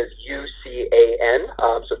UCAN is UCAN.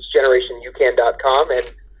 So it's generationucan.com.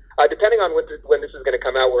 And depending on when this is going to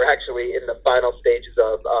come out, we're actually in the final stages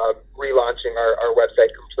of relaunching our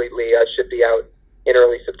website completely. Should be out in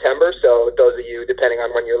early September. So those of you, depending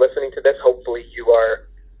on when you're listening to this, hopefully you are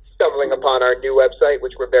stumbling upon our new website,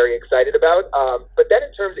 which we're very excited about. But then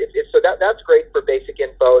in terms of, that's great for basic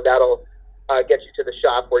info. That'll get you to the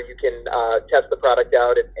shop where you can test the product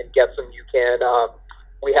out and get some UCAN.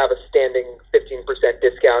 We have a standing 15%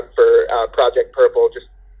 discount for Project Purple. Just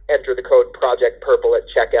enter the code Project Purple at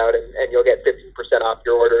checkout, and you'll get 15% off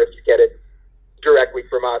your order if you get it directly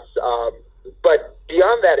from us. But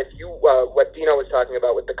beyond that, if you what Dino was talking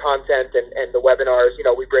about with the content and the webinars,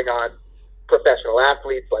 we bring on professional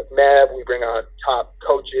athletes like Meb. We bring on top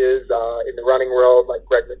coaches in the running world like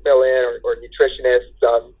Greg McMillan or nutritionists.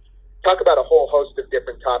 Talk about a whole host of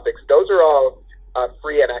different topics. Those are all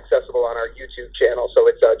free and accessible on our YouTube channel. So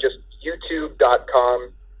it's just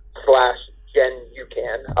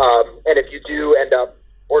youtube.com/JenUCan. And if you do end up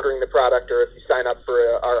ordering the product, or if you sign up for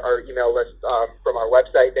our email list from our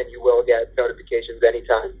website, then you will get notifications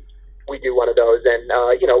anytime we do one of those. And,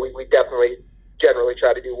 we definitely generally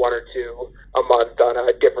try to do one or two a month on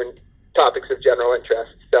different topics of general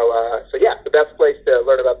interest. So yeah, the best place to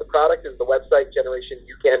learn about the product is the website,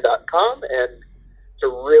 GenerationUCan.com, and to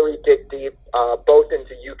really dig deep, both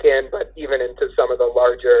into UCAN, but even into some of the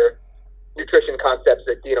larger nutrition concepts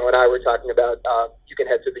that Dino and I were talking about, you can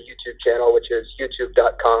head to the YouTube channel, which is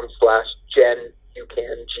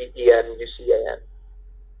youtube.com/GenUCan, GenUCan.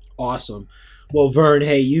 Awesome. Well, Vern,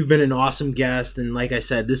 hey, you've been an awesome guest, and like I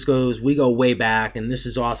said, we go way back, and this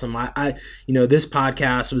is awesome. This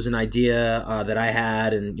podcast was an idea that I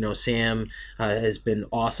had, and Sam has been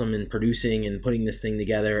awesome in producing and putting this thing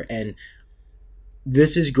together, and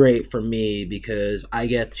this is great for me because I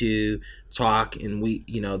get to talk, and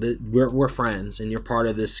we're friends, and you're part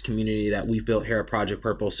of this community that we've built here at Project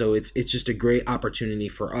Purple. So it's just a great opportunity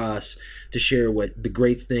for us to share what the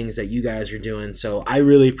great things that you guys are doing. So I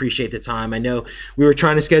really appreciate the time. I know we were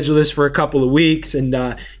trying to schedule this for a couple of weeks, and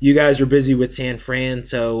you guys were busy with San Fran.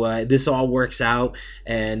 So this all works out,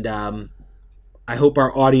 and I hope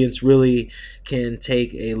our audience really can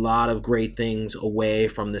take a lot of great things away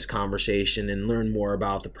from this conversation and learn more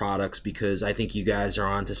about the products, because I think you guys are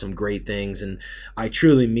onto some great things. And I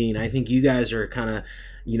truly mean, I think you guys are kind of,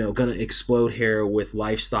 going to explode here with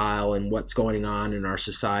lifestyle and what's going on in our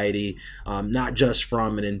society, not just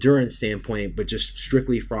from an endurance standpoint, but just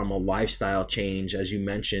strictly from a lifestyle change, as you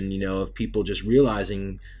mentioned, of people just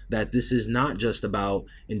realizing that this is not just about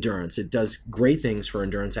endurance. It does great things for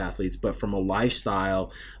endurance athletes, but from a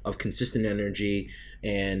lifestyle of consistent energy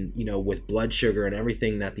and, with blood sugar and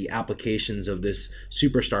everything that the applications of this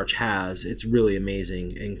superstarch has, it's really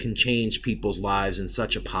amazing and can change people's lives in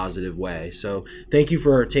such a positive way. So thank you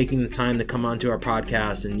for taking the time to come onto our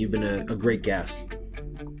podcast, and you've been a great guest.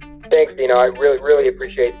 Thanks, Dino. I really, really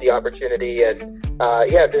appreciate the opportunity, and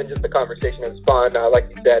just the conversation is fun. Like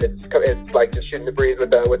you said, it's like just shooting the breeze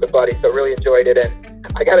with a buddy. So really enjoyed it, and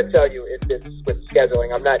I got to tell you, it's with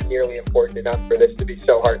scheduling, I'm not nearly important enough for this to be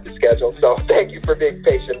so hard to schedule. So thank you for being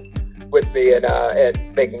patient with me and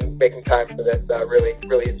making time for this. Really,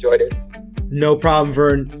 really enjoyed it. No problem,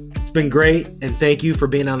 Vern. It's been great, and thank you for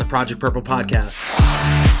being on the Project Purple podcast.